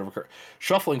Yu-Gi-Oh! And whatever.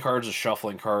 Shuffling cards is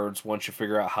shuffling cards once you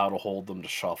figure out how to hold them to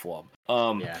shuffle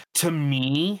them. To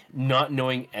me, not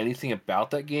knowing anything about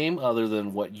that game other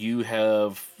than what you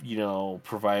have,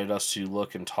 provided us to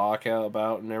look and talk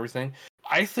about and everything,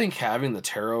 I think having the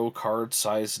tarot card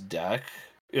size deck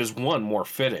is one more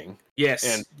fitting.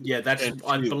 Yes,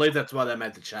 I believe that's why they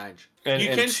made the change. You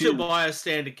can still buy a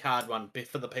standard card one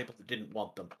for the people that didn't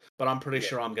want them, but I'm pretty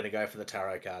sure I'm going to go for the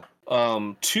tarot card.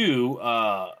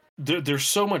 There's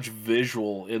so much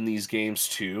visual in these games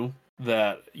too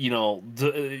that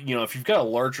if you've got a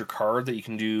larger card that you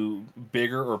can do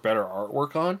bigger or better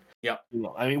artwork on. Yep.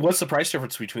 I mean, what's the price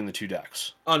difference between the two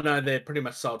decks? Oh no, they're pretty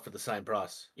much sold for the same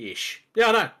price ish. Yeah,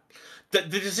 I know. The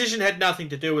decision had nothing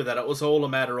to do with that. It was all a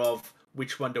matter of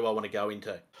which one do I want to go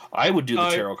into. I would do the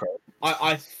tarot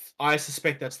card. I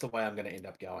suspect that's the way I'm going to end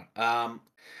up going.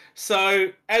 So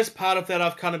as part of that,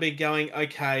 I've kind of been going,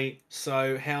 okay,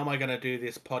 so how am I going to do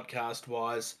this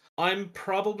podcast-wise? I'm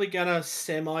probably going to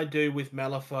semi-do with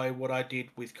Malifaux what I did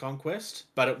with Conquest,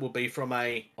 but it will be from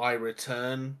I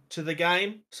return to the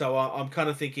game. So I'm kind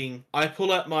of thinking, I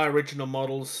pull out my original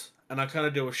models, and I kind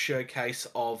of do a showcase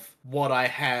of what I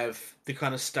have, the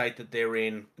kind of state that they're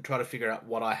in, and try to figure out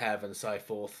what I have and so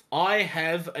forth. I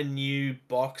have a new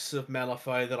box of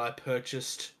Malifaux that I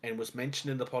purchased and was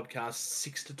mentioned in the podcast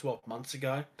 6 to 12 months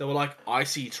ago. They were like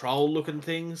icy troll looking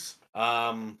things.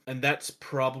 And that's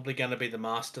probably going to be the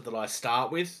master that I start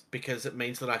with because it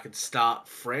means that I can start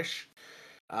fresh.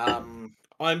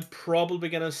 I'm probably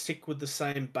going to stick with the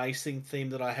same basing theme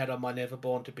that I had on my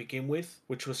Neverborn to begin with,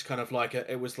 which was kind of like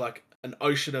it was like an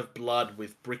ocean of blood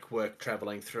with brickwork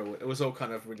traveling through it. It was all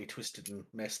kind of really twisted and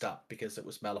messed up because it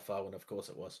was Malifaux, and of course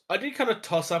it was. I did kind of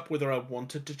toss up whether I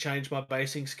wanted to change my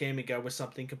basing scheme and go with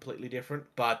something completely different,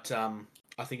 but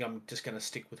I think I'm just going to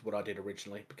stick with what I did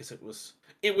originally because it was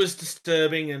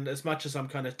disturbing, and as much as I'm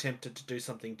kind of tempted to do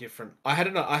something different, I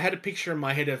had a picture in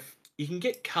my head of you can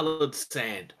get coloured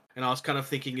sand. And I was kind of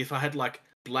thinking if I had like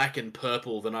black and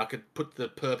purple, then I could put the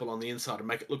purple on the inside and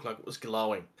make it look like it was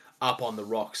glowing. up on the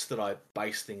rocks that I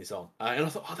base things on. And I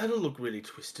thought, oh, that'll look really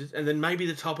twisted. And then maybe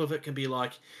the top of it can be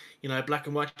like, black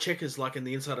and white checkers, like in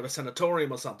the inside of a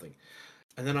sanatorium or something.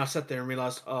 And then I sat there and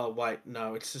realised, oh, wait,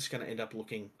 no, it's just going to end up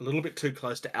looking a little bit too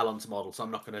close to Alan's model, so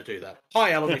I'm not going to do that.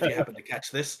 Hi, Alan, if you happen to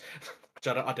catch this. Which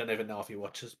I don't even know if he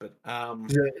watches, but I'm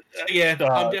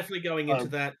definitely going into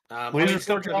that. It's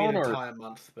not going to be an entire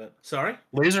month, but... Sorry?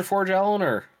 Laser Forge Alan,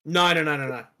 or...? No,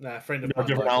 friend of mine.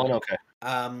 Different Alan,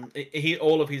 okay.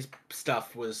 All of his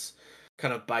stuff was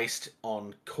kind of based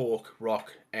on cork,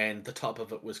 rock, and the top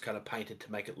of it was kind of painted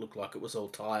to make it look like it was all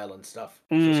tile and stuff.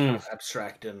 It was kind of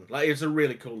abstract, and it was a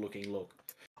really cool looking look.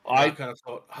 I kind of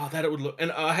thought, that it would look...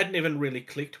 And I hadn't even really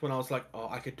clicked when I was like,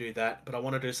 I could do that, but I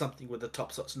want to do something with the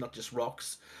top so it's not just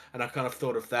rocks. And I kind of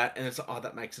thought of that, and it's like,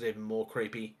 that makes it even more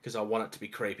creepy, because I want it to be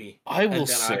creepy.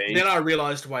 Then I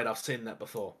realised, wait, I've seen that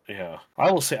before. Yeah.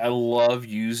 I will say, I love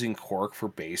using cork for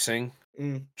basing,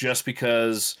 just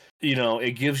because,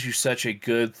 it gives you such a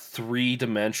good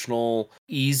 3-dimensional,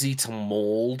 easy to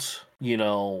mold,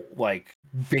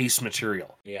 base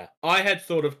material. Yeah. I had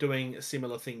thought of doing a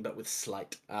similar thing, but with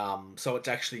slate. So it's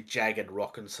actually jagged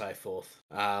rock and so forth.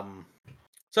 So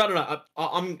I don't know.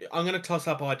 I'm going to toss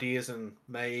up ideas, and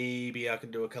maybe I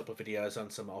can do a couple of videos on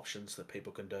some options that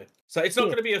people can do. So it's not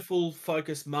going to be a full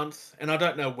focus month, and I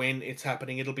don't know when it's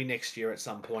happening. It'll be next year at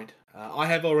some point. I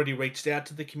have already reached out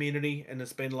to the community, and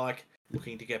it's been like,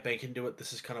 looking to get back into it.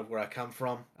 This is kind of where I come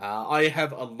from. I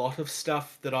have a lot of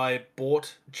stuff that I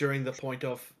bought during the point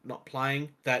of not playing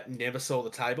that never saw the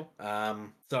table.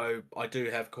 So I do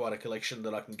have quite a collection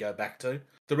that I can go back to.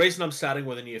 The reason I'm starting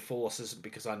with a new force isn't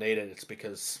because I need it. It's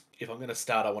because if I'm going to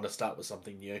start, I want to start with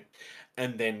something new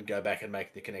and then go back and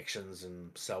make the connections and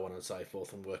so on and so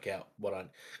forth and work out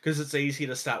because it's easier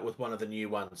to start with one of the new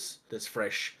ones that's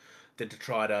fresh than to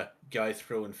try to go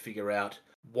through and figure out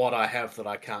what I have that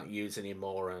I can't use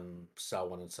anymore and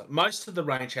so on and so on. Most of the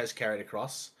range has carried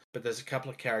across, but there's a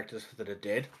couple of characters that are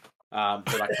dead that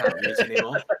I can't use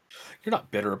anymore. You're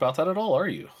not bitter about that at all, are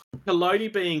you?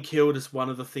 Pelodi being killed is one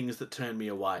of the things that turned me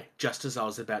away, just as I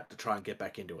was about to try and get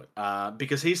back into it.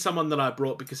 Because he's someone that I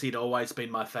brought because he'd always been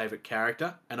my favourite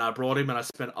character, and I brought him and I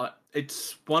spent...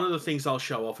 it's one of the things I'll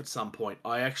show off at some point.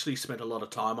 I actually spent a lot of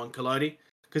time on Pelodi,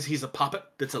 because he's a puppet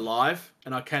that's alive,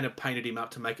 and I kind of painted him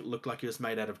up to make it look like he was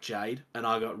made out of jade, and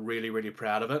I got really, really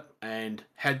proud of it, and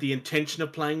had the intention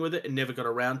of playing with it, and never got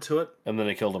around to it. And then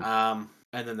they killed him.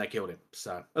 And then they killed him.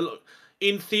 So, look,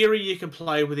 in theory, you can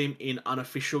play with him in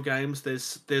unofficial games.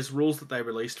 There's rules that they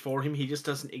released for him. He just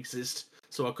doesn't exist,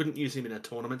 so I couldn't use him in a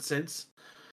tournament sense.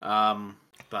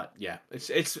 But yeah,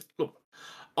 it's look.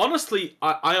 Honestly,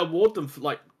 I award them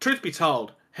for, truth be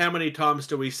told, how many times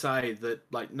do we say that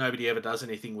nobody ever does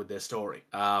anything with their story?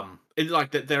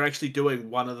 That they're actually doing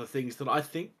one of the things that I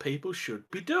think people should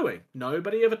be doing.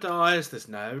 Nobody ever dies. There's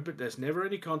never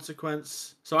any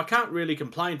consequence. So I can't really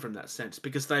complain from that sense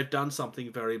because they've done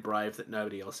something very brave that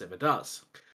nobody else ever does.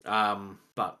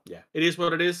 But yeah, it is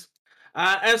what it is.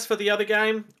 As for the other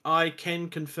game, I can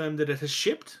confirm that it has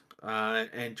shipped,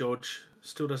 and George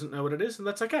still doesn't know what it is, and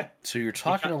that's okay. So you're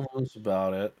talking to Lewis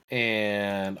about it,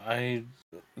 and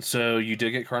so you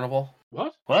did get Carnival?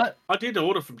 What? I did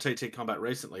order from TT Combat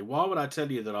recently. Why would I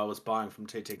tell you that I was buying from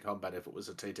TT Combat if it was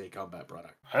a TT Combat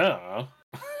product? I don't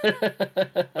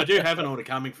know. I do have an order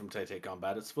coming from TT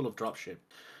Combat. It's full of dropship.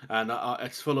 And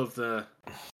it's full of there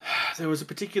was a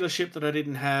particular ship that I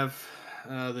didn't have,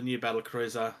 the new battle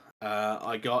cruiser.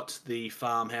 I got the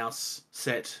farmhouse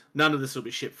set. None of this will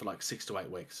be shipped for 6 to 8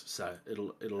 weeks, so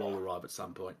it'll all arrive at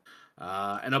some point.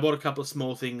 And I bought a couple of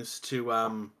small things to...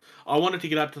 I wanted to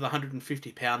get up to the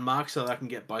 £150 mark so that I can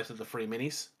get both of the free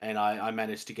minis, and I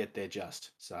managed to get there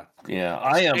just. So yeah,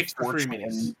 I am extra free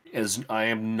minis. As I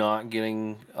am not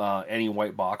getting any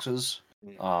white boxes.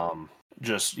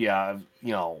 Lords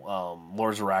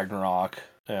of Ragnarok.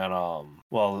 And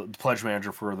the pledge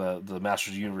manager for the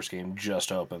Masters of the Universe game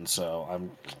just opened, so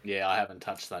I haven't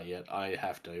touched that yet. I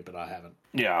have to, but I haven't.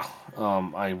 Yeah,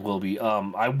 I will be.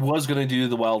 I was gonna do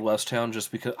the Wild West Town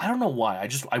just because I don't know why.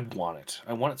 I want it.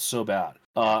 I want it so bad.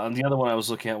 And the other one I was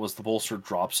looking at was the Bolstered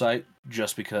Drop Site,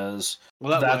 just because.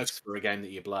 Well, that works for a game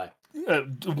that you play.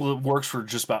 It works for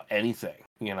just about anything,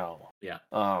 Yeah.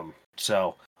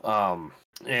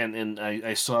 And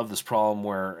I still have this problem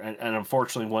where, and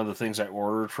unfortunately, one of the things I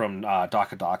ordered from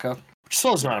Daka Daka, which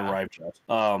still has not arrived yet,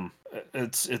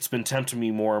 it's been tempting me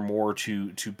more and more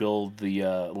to build the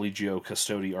Legio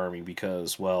Custodi army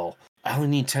because, well, I only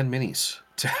need 10 minis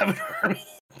to have an army.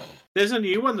 There's a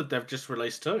new one that they've just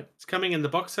released too. It's coming in the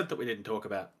box set that we didn't talk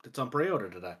about. It's on pre-order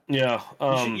today. Yeah.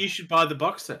 You should buy the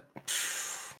box set.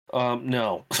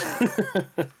 No.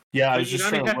 Yeah, I was just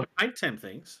trying to paint 10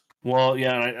 things. Well,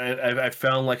 yeah, and I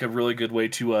found like a really good way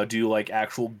to do like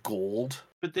actual gold.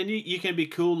 But then you can be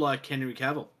cool like Henry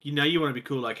Cavill. You know you want to be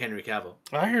cool like Henry Cavill.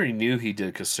 I already knew he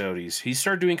did Custodes. He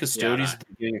started doing Custodes at the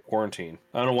beginning of quarantine.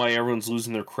 I don't know why everyone's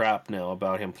losing their crap now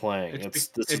about him playing. This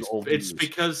is old news.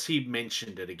 Because he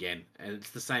mentioned it again, and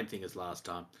it's the same thing as last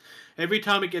time. Every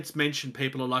time it gets mentioned,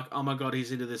 people are like, "Oh my god,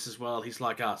 he's into this as well. He's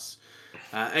like us."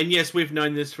 And yes, we've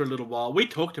known this for a little while. We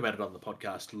talked about it on the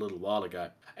podcast a little while ago.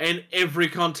 And every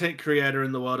content creator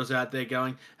in the world is out there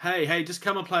going, hey, just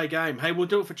come and play a game. Hey, we'll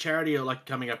do it for charity, or like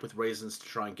coming up with reasons to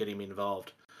try and get him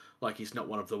involved. Like he's not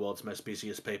one of the world's most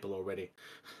busiest people already.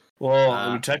 Well,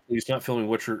 I mean, technically, he's not filming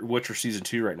Witcher Season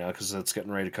 2 right now because that's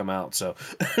getting ready to come out, so...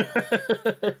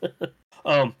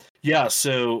 yeah,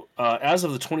 so as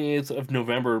of the 28th of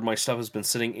November, my stuff has been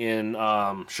sitting in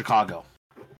Chicago.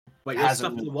 Wait, your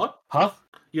stuff for what? Huh?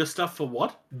 Your stuff for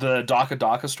what? The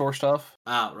Daka store stuff.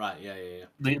 Ah, right, yeah.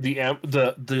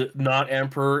 The not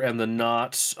Emperor and the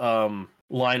not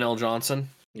Lionel Johnson.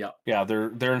 Yeah. Yeah,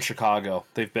 they're in Chicago.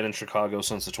 They've been in Chicago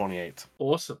since the 28th.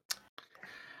 Awesome.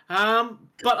 But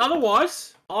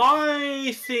otherwise,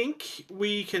 I think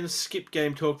we can skip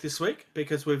game talk this week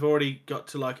because we've already got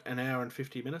to like an hour and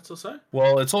 50 minutes or so.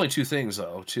 Well, it's only two things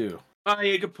though, too. Oh,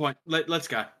 yeah, good point. Let's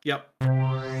go. Yep.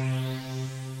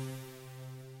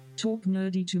 Talk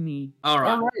nerdy to me. All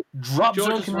right. Drop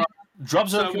zone command. Drop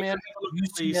zone command.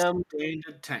 UCM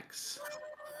standard tanks.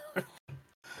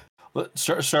 Let's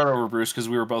start over, Bruce, because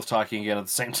we were both talking again at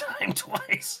the same time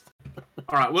twice.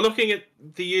 All right, we're looking at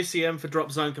the UCM for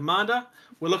Drop Zone Commander.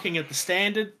 We're looking at the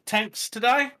standard tanks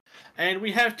today, and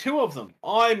we have two of them.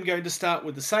 I'm going to start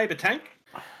with the Saber tank,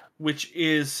 which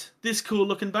is this cool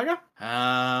looking bugger.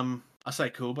 I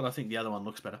say cool, but I think the other one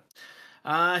looks better.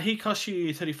 He costs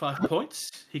you 35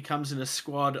 points. He comes in a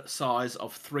squad size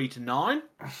of 3 to 9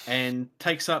 and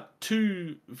takes up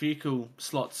 2 vehicle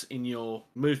slots in your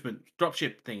movement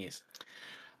dropship thingies.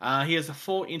 He has a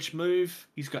 4-inch move.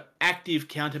 He's got active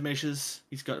countermeasures.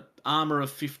 He's got armor of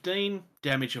 15,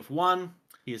 damage of 1.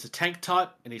 He is a tank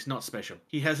type, and he's not special.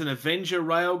 He has an Avenger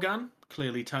railgun.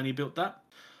 Clearly, Tony built that.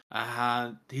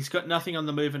 He's got nothing on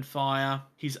the move and fire.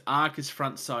 His arc is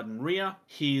front, side, and rear.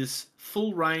 His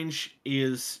full range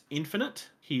is infinite.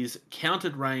 His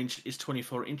counted range is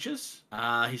 24 inches.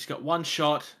 He's got 1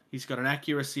 shot. He's got an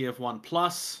accuracy of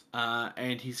 1+,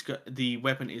 and he's got the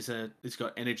weapon it's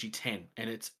got energy 10, and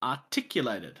it's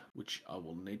articulated, which I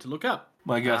will need to look up.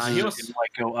 My guess is it can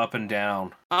like go up and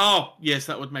down. Oh, yes,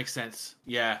 that would make sense.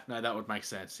 Yeah, no, that would make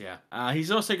sense. Yeah. He's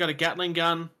also got a Gatling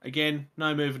gun. Again,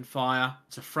 no move and fire.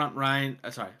 It's a front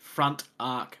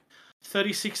arc.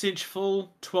 36-inch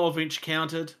full, 12-inch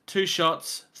counted, 2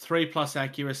 shots, 3+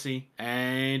 accuracy,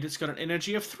 and it's got an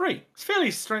energy of 3. It's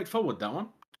fairly straightforward, that one.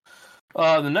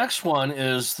 The next one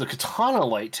is the Katana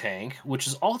light tank, which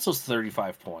is also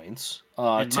 35 points.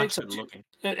 It takes up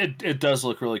it does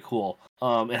look really cool.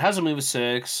 It has a move of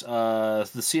 6. The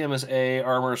CM is A,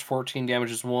 armor is 14,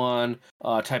 damage is 1.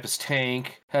 Type is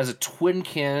tank. Has a twin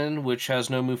cannon, which has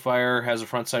no move fire. Has a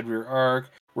front side rear arc.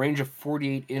 Range of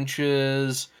 48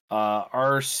 inches.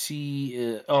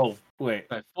 RC.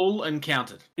 Full and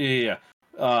counted. Yeah.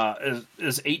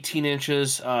 Is 18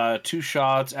 inches, 2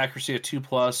 shots, accuracy of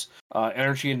 2+,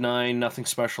 energy of 9, nothing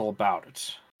special about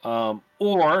it.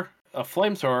 Or a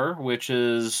flamethrower, which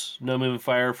is no move and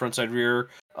fire, front side rear,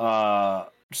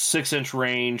 6-inch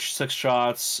range, 6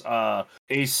 shots, ACC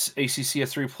of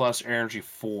 3+, energy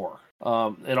 4.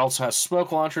 It also has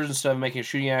smoke launchers. Instead of making a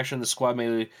shooting action, the squad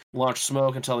may launch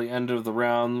smoke until the end of the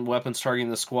round. Weapons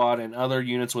targeting the squad and other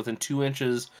units within 2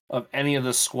 inches of any of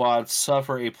the squads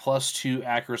suffer a +2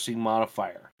 accuracy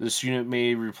modifier. This unit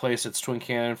may replace its twin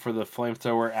cannon for the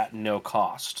flamethrower at no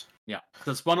cost. Yeah,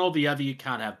 that's one or the other. You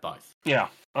can't have both. Yeah.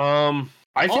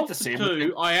 I think the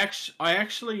Saber. I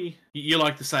actually, you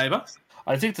like the Saber?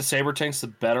 I think the Saber tank's the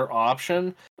better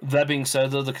option. That being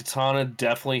said, though, the Katana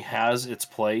definitely has its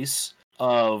place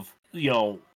of,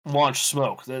 launch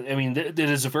smoke. I mean, it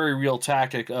is a very real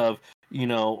tactic of, you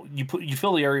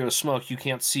fill the area with smoke, you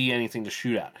can't see anything to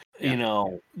shoot at. Yeah.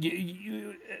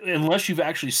 Unless you've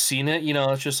actually seen it,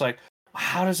 it's just like,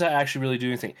 how does that actually really do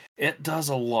anything? It does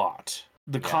a lot.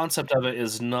 The concept of it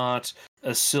is not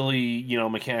a silly,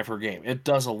 mechanic for a game. It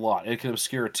does a lot. It can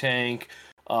obscure a tank,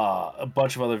 a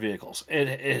bunch of other vehicles.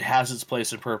 It has its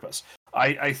place and purpose.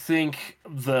 I think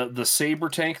the Saber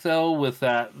tank, though, with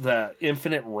that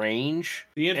infinite range,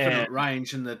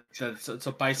 range, and it's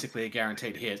basically a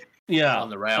guaranteed hit. Yeah, on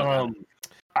the railgun.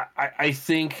 I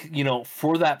think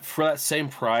for that same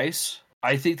price,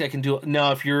 I think that can do it.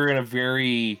 Now, if you're in a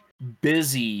very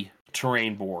busy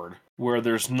terrain board where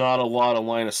there's not a lot of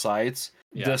line of sights,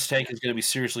 this tank is going to be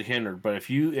seriously hindered. But if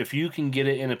you can get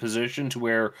it in a position to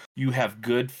where you have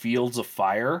good fields of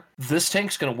fire, this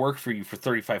tank's going to work for you for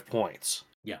 35 points.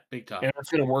 Yeah, big time. And it's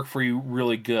going to work for you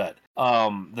really good.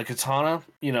 The katana,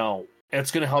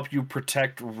 it's going to help you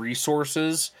protect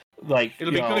resources. Like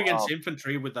it'll be good against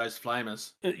infantry with those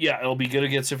flamers. Yeah, it'll be good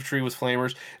against infantry with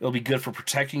flamers. It'll be good for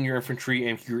protecting your infantry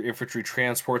and your infantry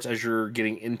transports as you're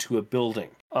getting into a building.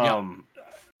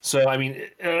 So I mean,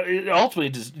 it ultimately,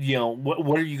 just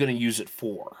what are you going to use it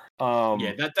for?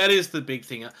 That is the big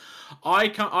thing. I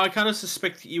kind of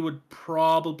suspect that you would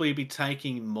probably be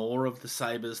taking more of the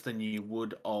sabers than you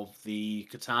would of the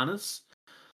katanas.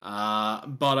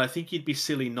 But I think you'd be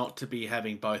silly not to be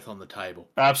having both on the table.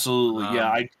 Absolutely,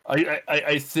 yeah.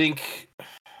 I think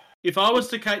if I was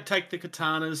to take the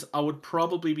katanas, I would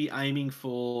probably be aiming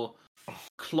for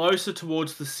closer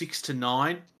towards the 6 to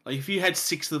 9. Like if you had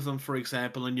 6 of them, for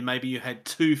example, and you had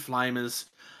 2 flamers,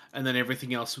 and then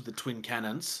everything else with the twin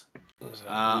cannons.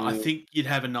 I think you'd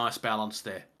have a nice balance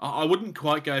there. I wouldn't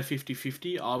quite go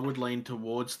 50-50. I would lean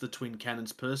towards the twin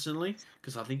cannons personally,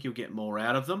 because I think you'll get more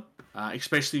out of them,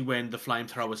 especially when the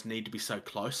flamethrowers need to be so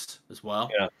close as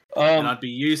well. Yeah. And I'd be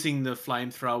using the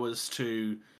flamethrowers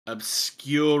to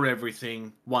obscure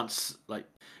everything once,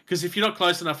 because if you're not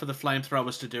close enough for the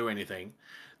flamethrowers to do anything,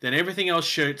 then everything else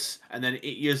shoots, and then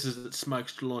it uses its smoke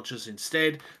launchers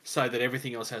instead, so that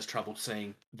everything else has trouble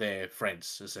seeing their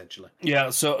friends, essentially. Yeah,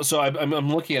 so I'm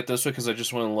looking at this because I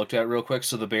just want to look at it real quick.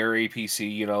 So the Bear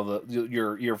APC,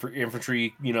 your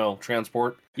infantry,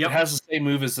 transport, it has the same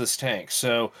move as this tank.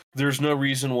 So there's no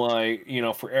reason why,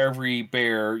 for every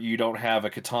Bear, you don't have a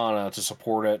katana to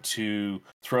support it to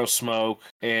throw smoke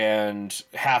and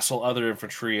hassle other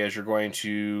infantry as you're going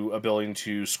to a building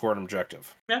to score an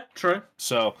objective. Yeah, true.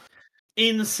 So,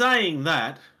 in saying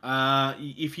that,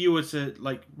 if you were to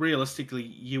realistically,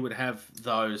 you would have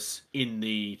those in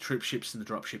the troop ships and the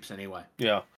drop ships anyway.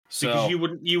 Yeah, so because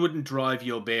you wouldn't drive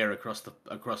your Bear across the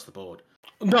board.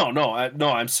 No.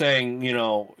 I'm saying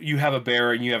you have a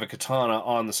Bear and you have a katana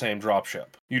on the same dropship.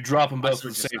 You drop them both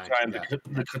at the same time. Yeah.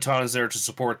 The katana's there to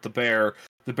support the Bear.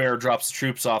 The Bear drops the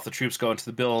troops off. The troops go into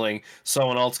the building.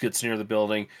 Someone else gets near the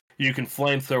building. You can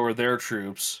flamethrower their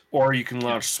troops, or you can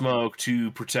launch smoke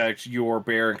to protect your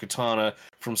Bear and katana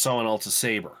from someone else's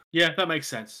saber. Yeah, that makes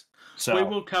sense. So we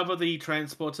will cover the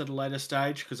transports at a later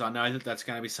stage, because I know that's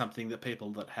going to be something that people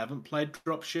that haven't played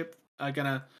dropship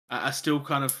are still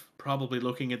kind of probably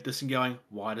looking at this and going,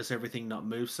 why does everything not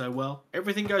move so well?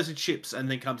 Everything goes in ships and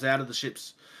then comes out of the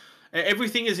ships.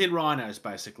 Everything is in rhinos,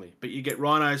 basically, but you get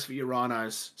rhinos for your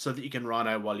rhinos so that you can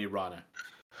rhino while you rhino.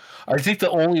 I think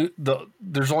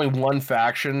there's only one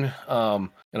faction, and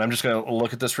I'm just going to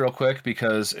look at this real quick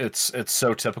because it's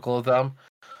so typical of them.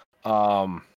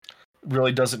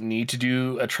 Really doesn't need to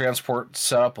do a transport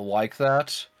setup like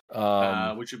that.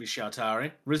 Which would be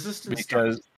Shaltari. Resistance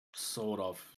because sort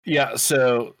of. Yeah,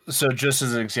 so just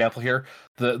as an example here,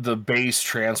 the base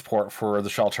transport for the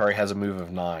Shaltari has a move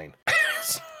of 9.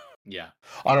 Yeah.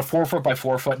 On a 4 foot by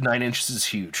 4 foot, 9 inches is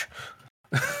huge.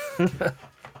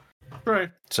 True.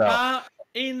 So,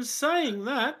 in saying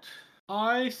that,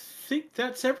 I think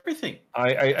that's everything.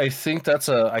 I think that's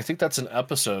an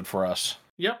episode for us.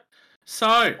 Yep.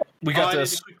 So we got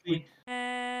this.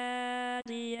 At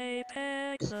the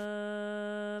apex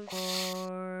of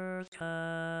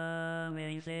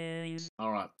forthcoming days.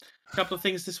 All right. A couple of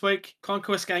things this week.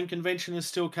 Conquest Game Convention is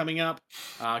still coming up.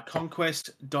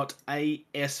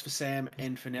 Conquest.as for Sam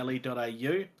and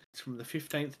Finelli.au. It's from the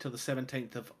 15th to the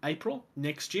 17th of April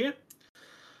next year.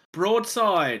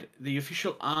 Broadside, the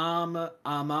official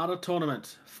Armada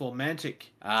tournament for Mantic.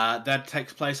 That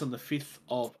takes place on the 5th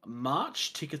of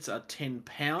March. Tickets are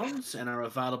 £10 and are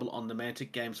available on the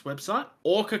Mantic Games website.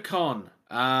 OrcaCon.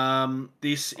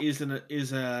 This is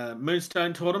a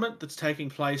Moonstone tournament that's taking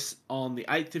place on the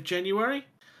 8th of January.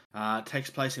 Takes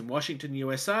place in Washington,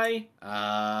 USA.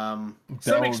 Some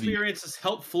experience is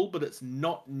helpful, but it's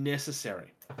not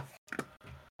necessary.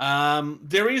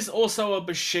 There is also a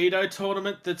Bushido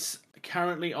tournament that's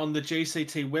currently on the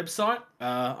GCT website.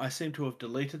 I seem to have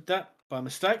deleted that by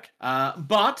mistake.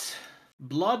 But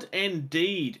Blood and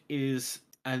Deed is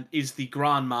the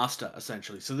Grand Master,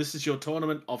 essentially. So this is your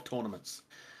tournament of tournaments.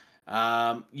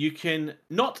 You can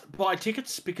not buy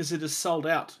tickets because it is sold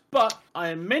out. But I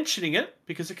am mentioning it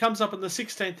because it comes up on the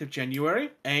 16th of January,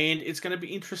 and it's going to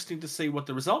be interesting to see what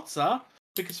the results are,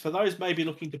 because for those maybe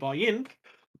looking to buy in,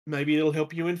 maybe it'll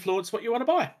help you influence what you want to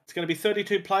buy. It's going to be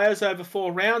 32 players over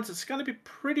 4 rounds. It's going to be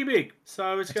pretty big.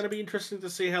 So it's going to be interesting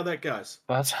to see how that goes.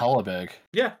 That's hella big.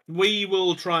 Yeah, we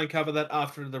will try and cover that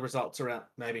after the results are out,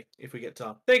 maybe, if we get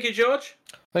time. Thank you, George.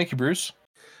 Thank you, Bruce.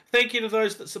 Thank you to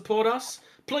those that support us.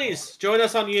 Please join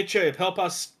us on YouTube. Help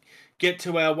us get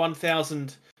to our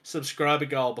 1,000 subscriber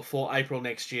goal before April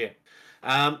next year.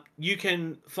 You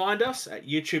can find us at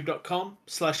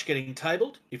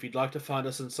youtube.com/gettingtabled. If you'd like to find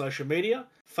us on social media,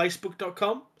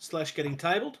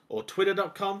 facebook.com/gettingtabled, or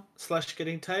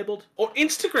twitter.com/gettingtabled, or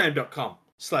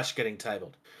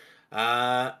instagram.com/gettingtabled.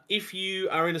 If you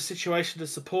are in a situation to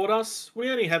support us,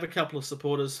 we only have a couple of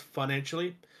supporters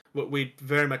financially. We'd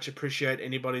very much appreciate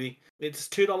anybody. It's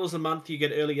 $2 a month. You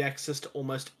get early access to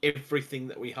almost everything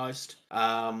that we host.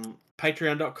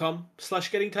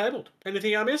 Patreon.com/gettingtabled.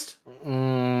 Anything I missed?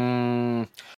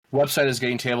 Website is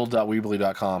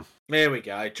gettingtabled.weebly.com. There we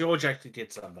go. George actually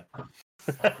did something.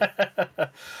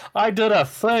 I did a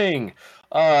thing.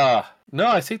 No,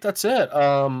 I think that's it.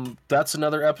 That's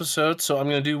another episode, so I'm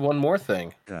going to do one more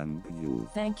thing. Thank you.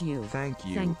 Thank you. Thank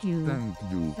you. Thank you. Thank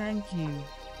you. Thank you.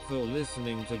 For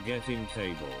listening to Getting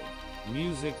Tabled.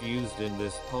 Music used in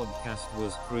this podcast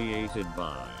was created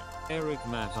by Eric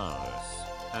Matthias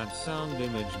at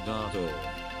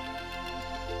soundimage.org.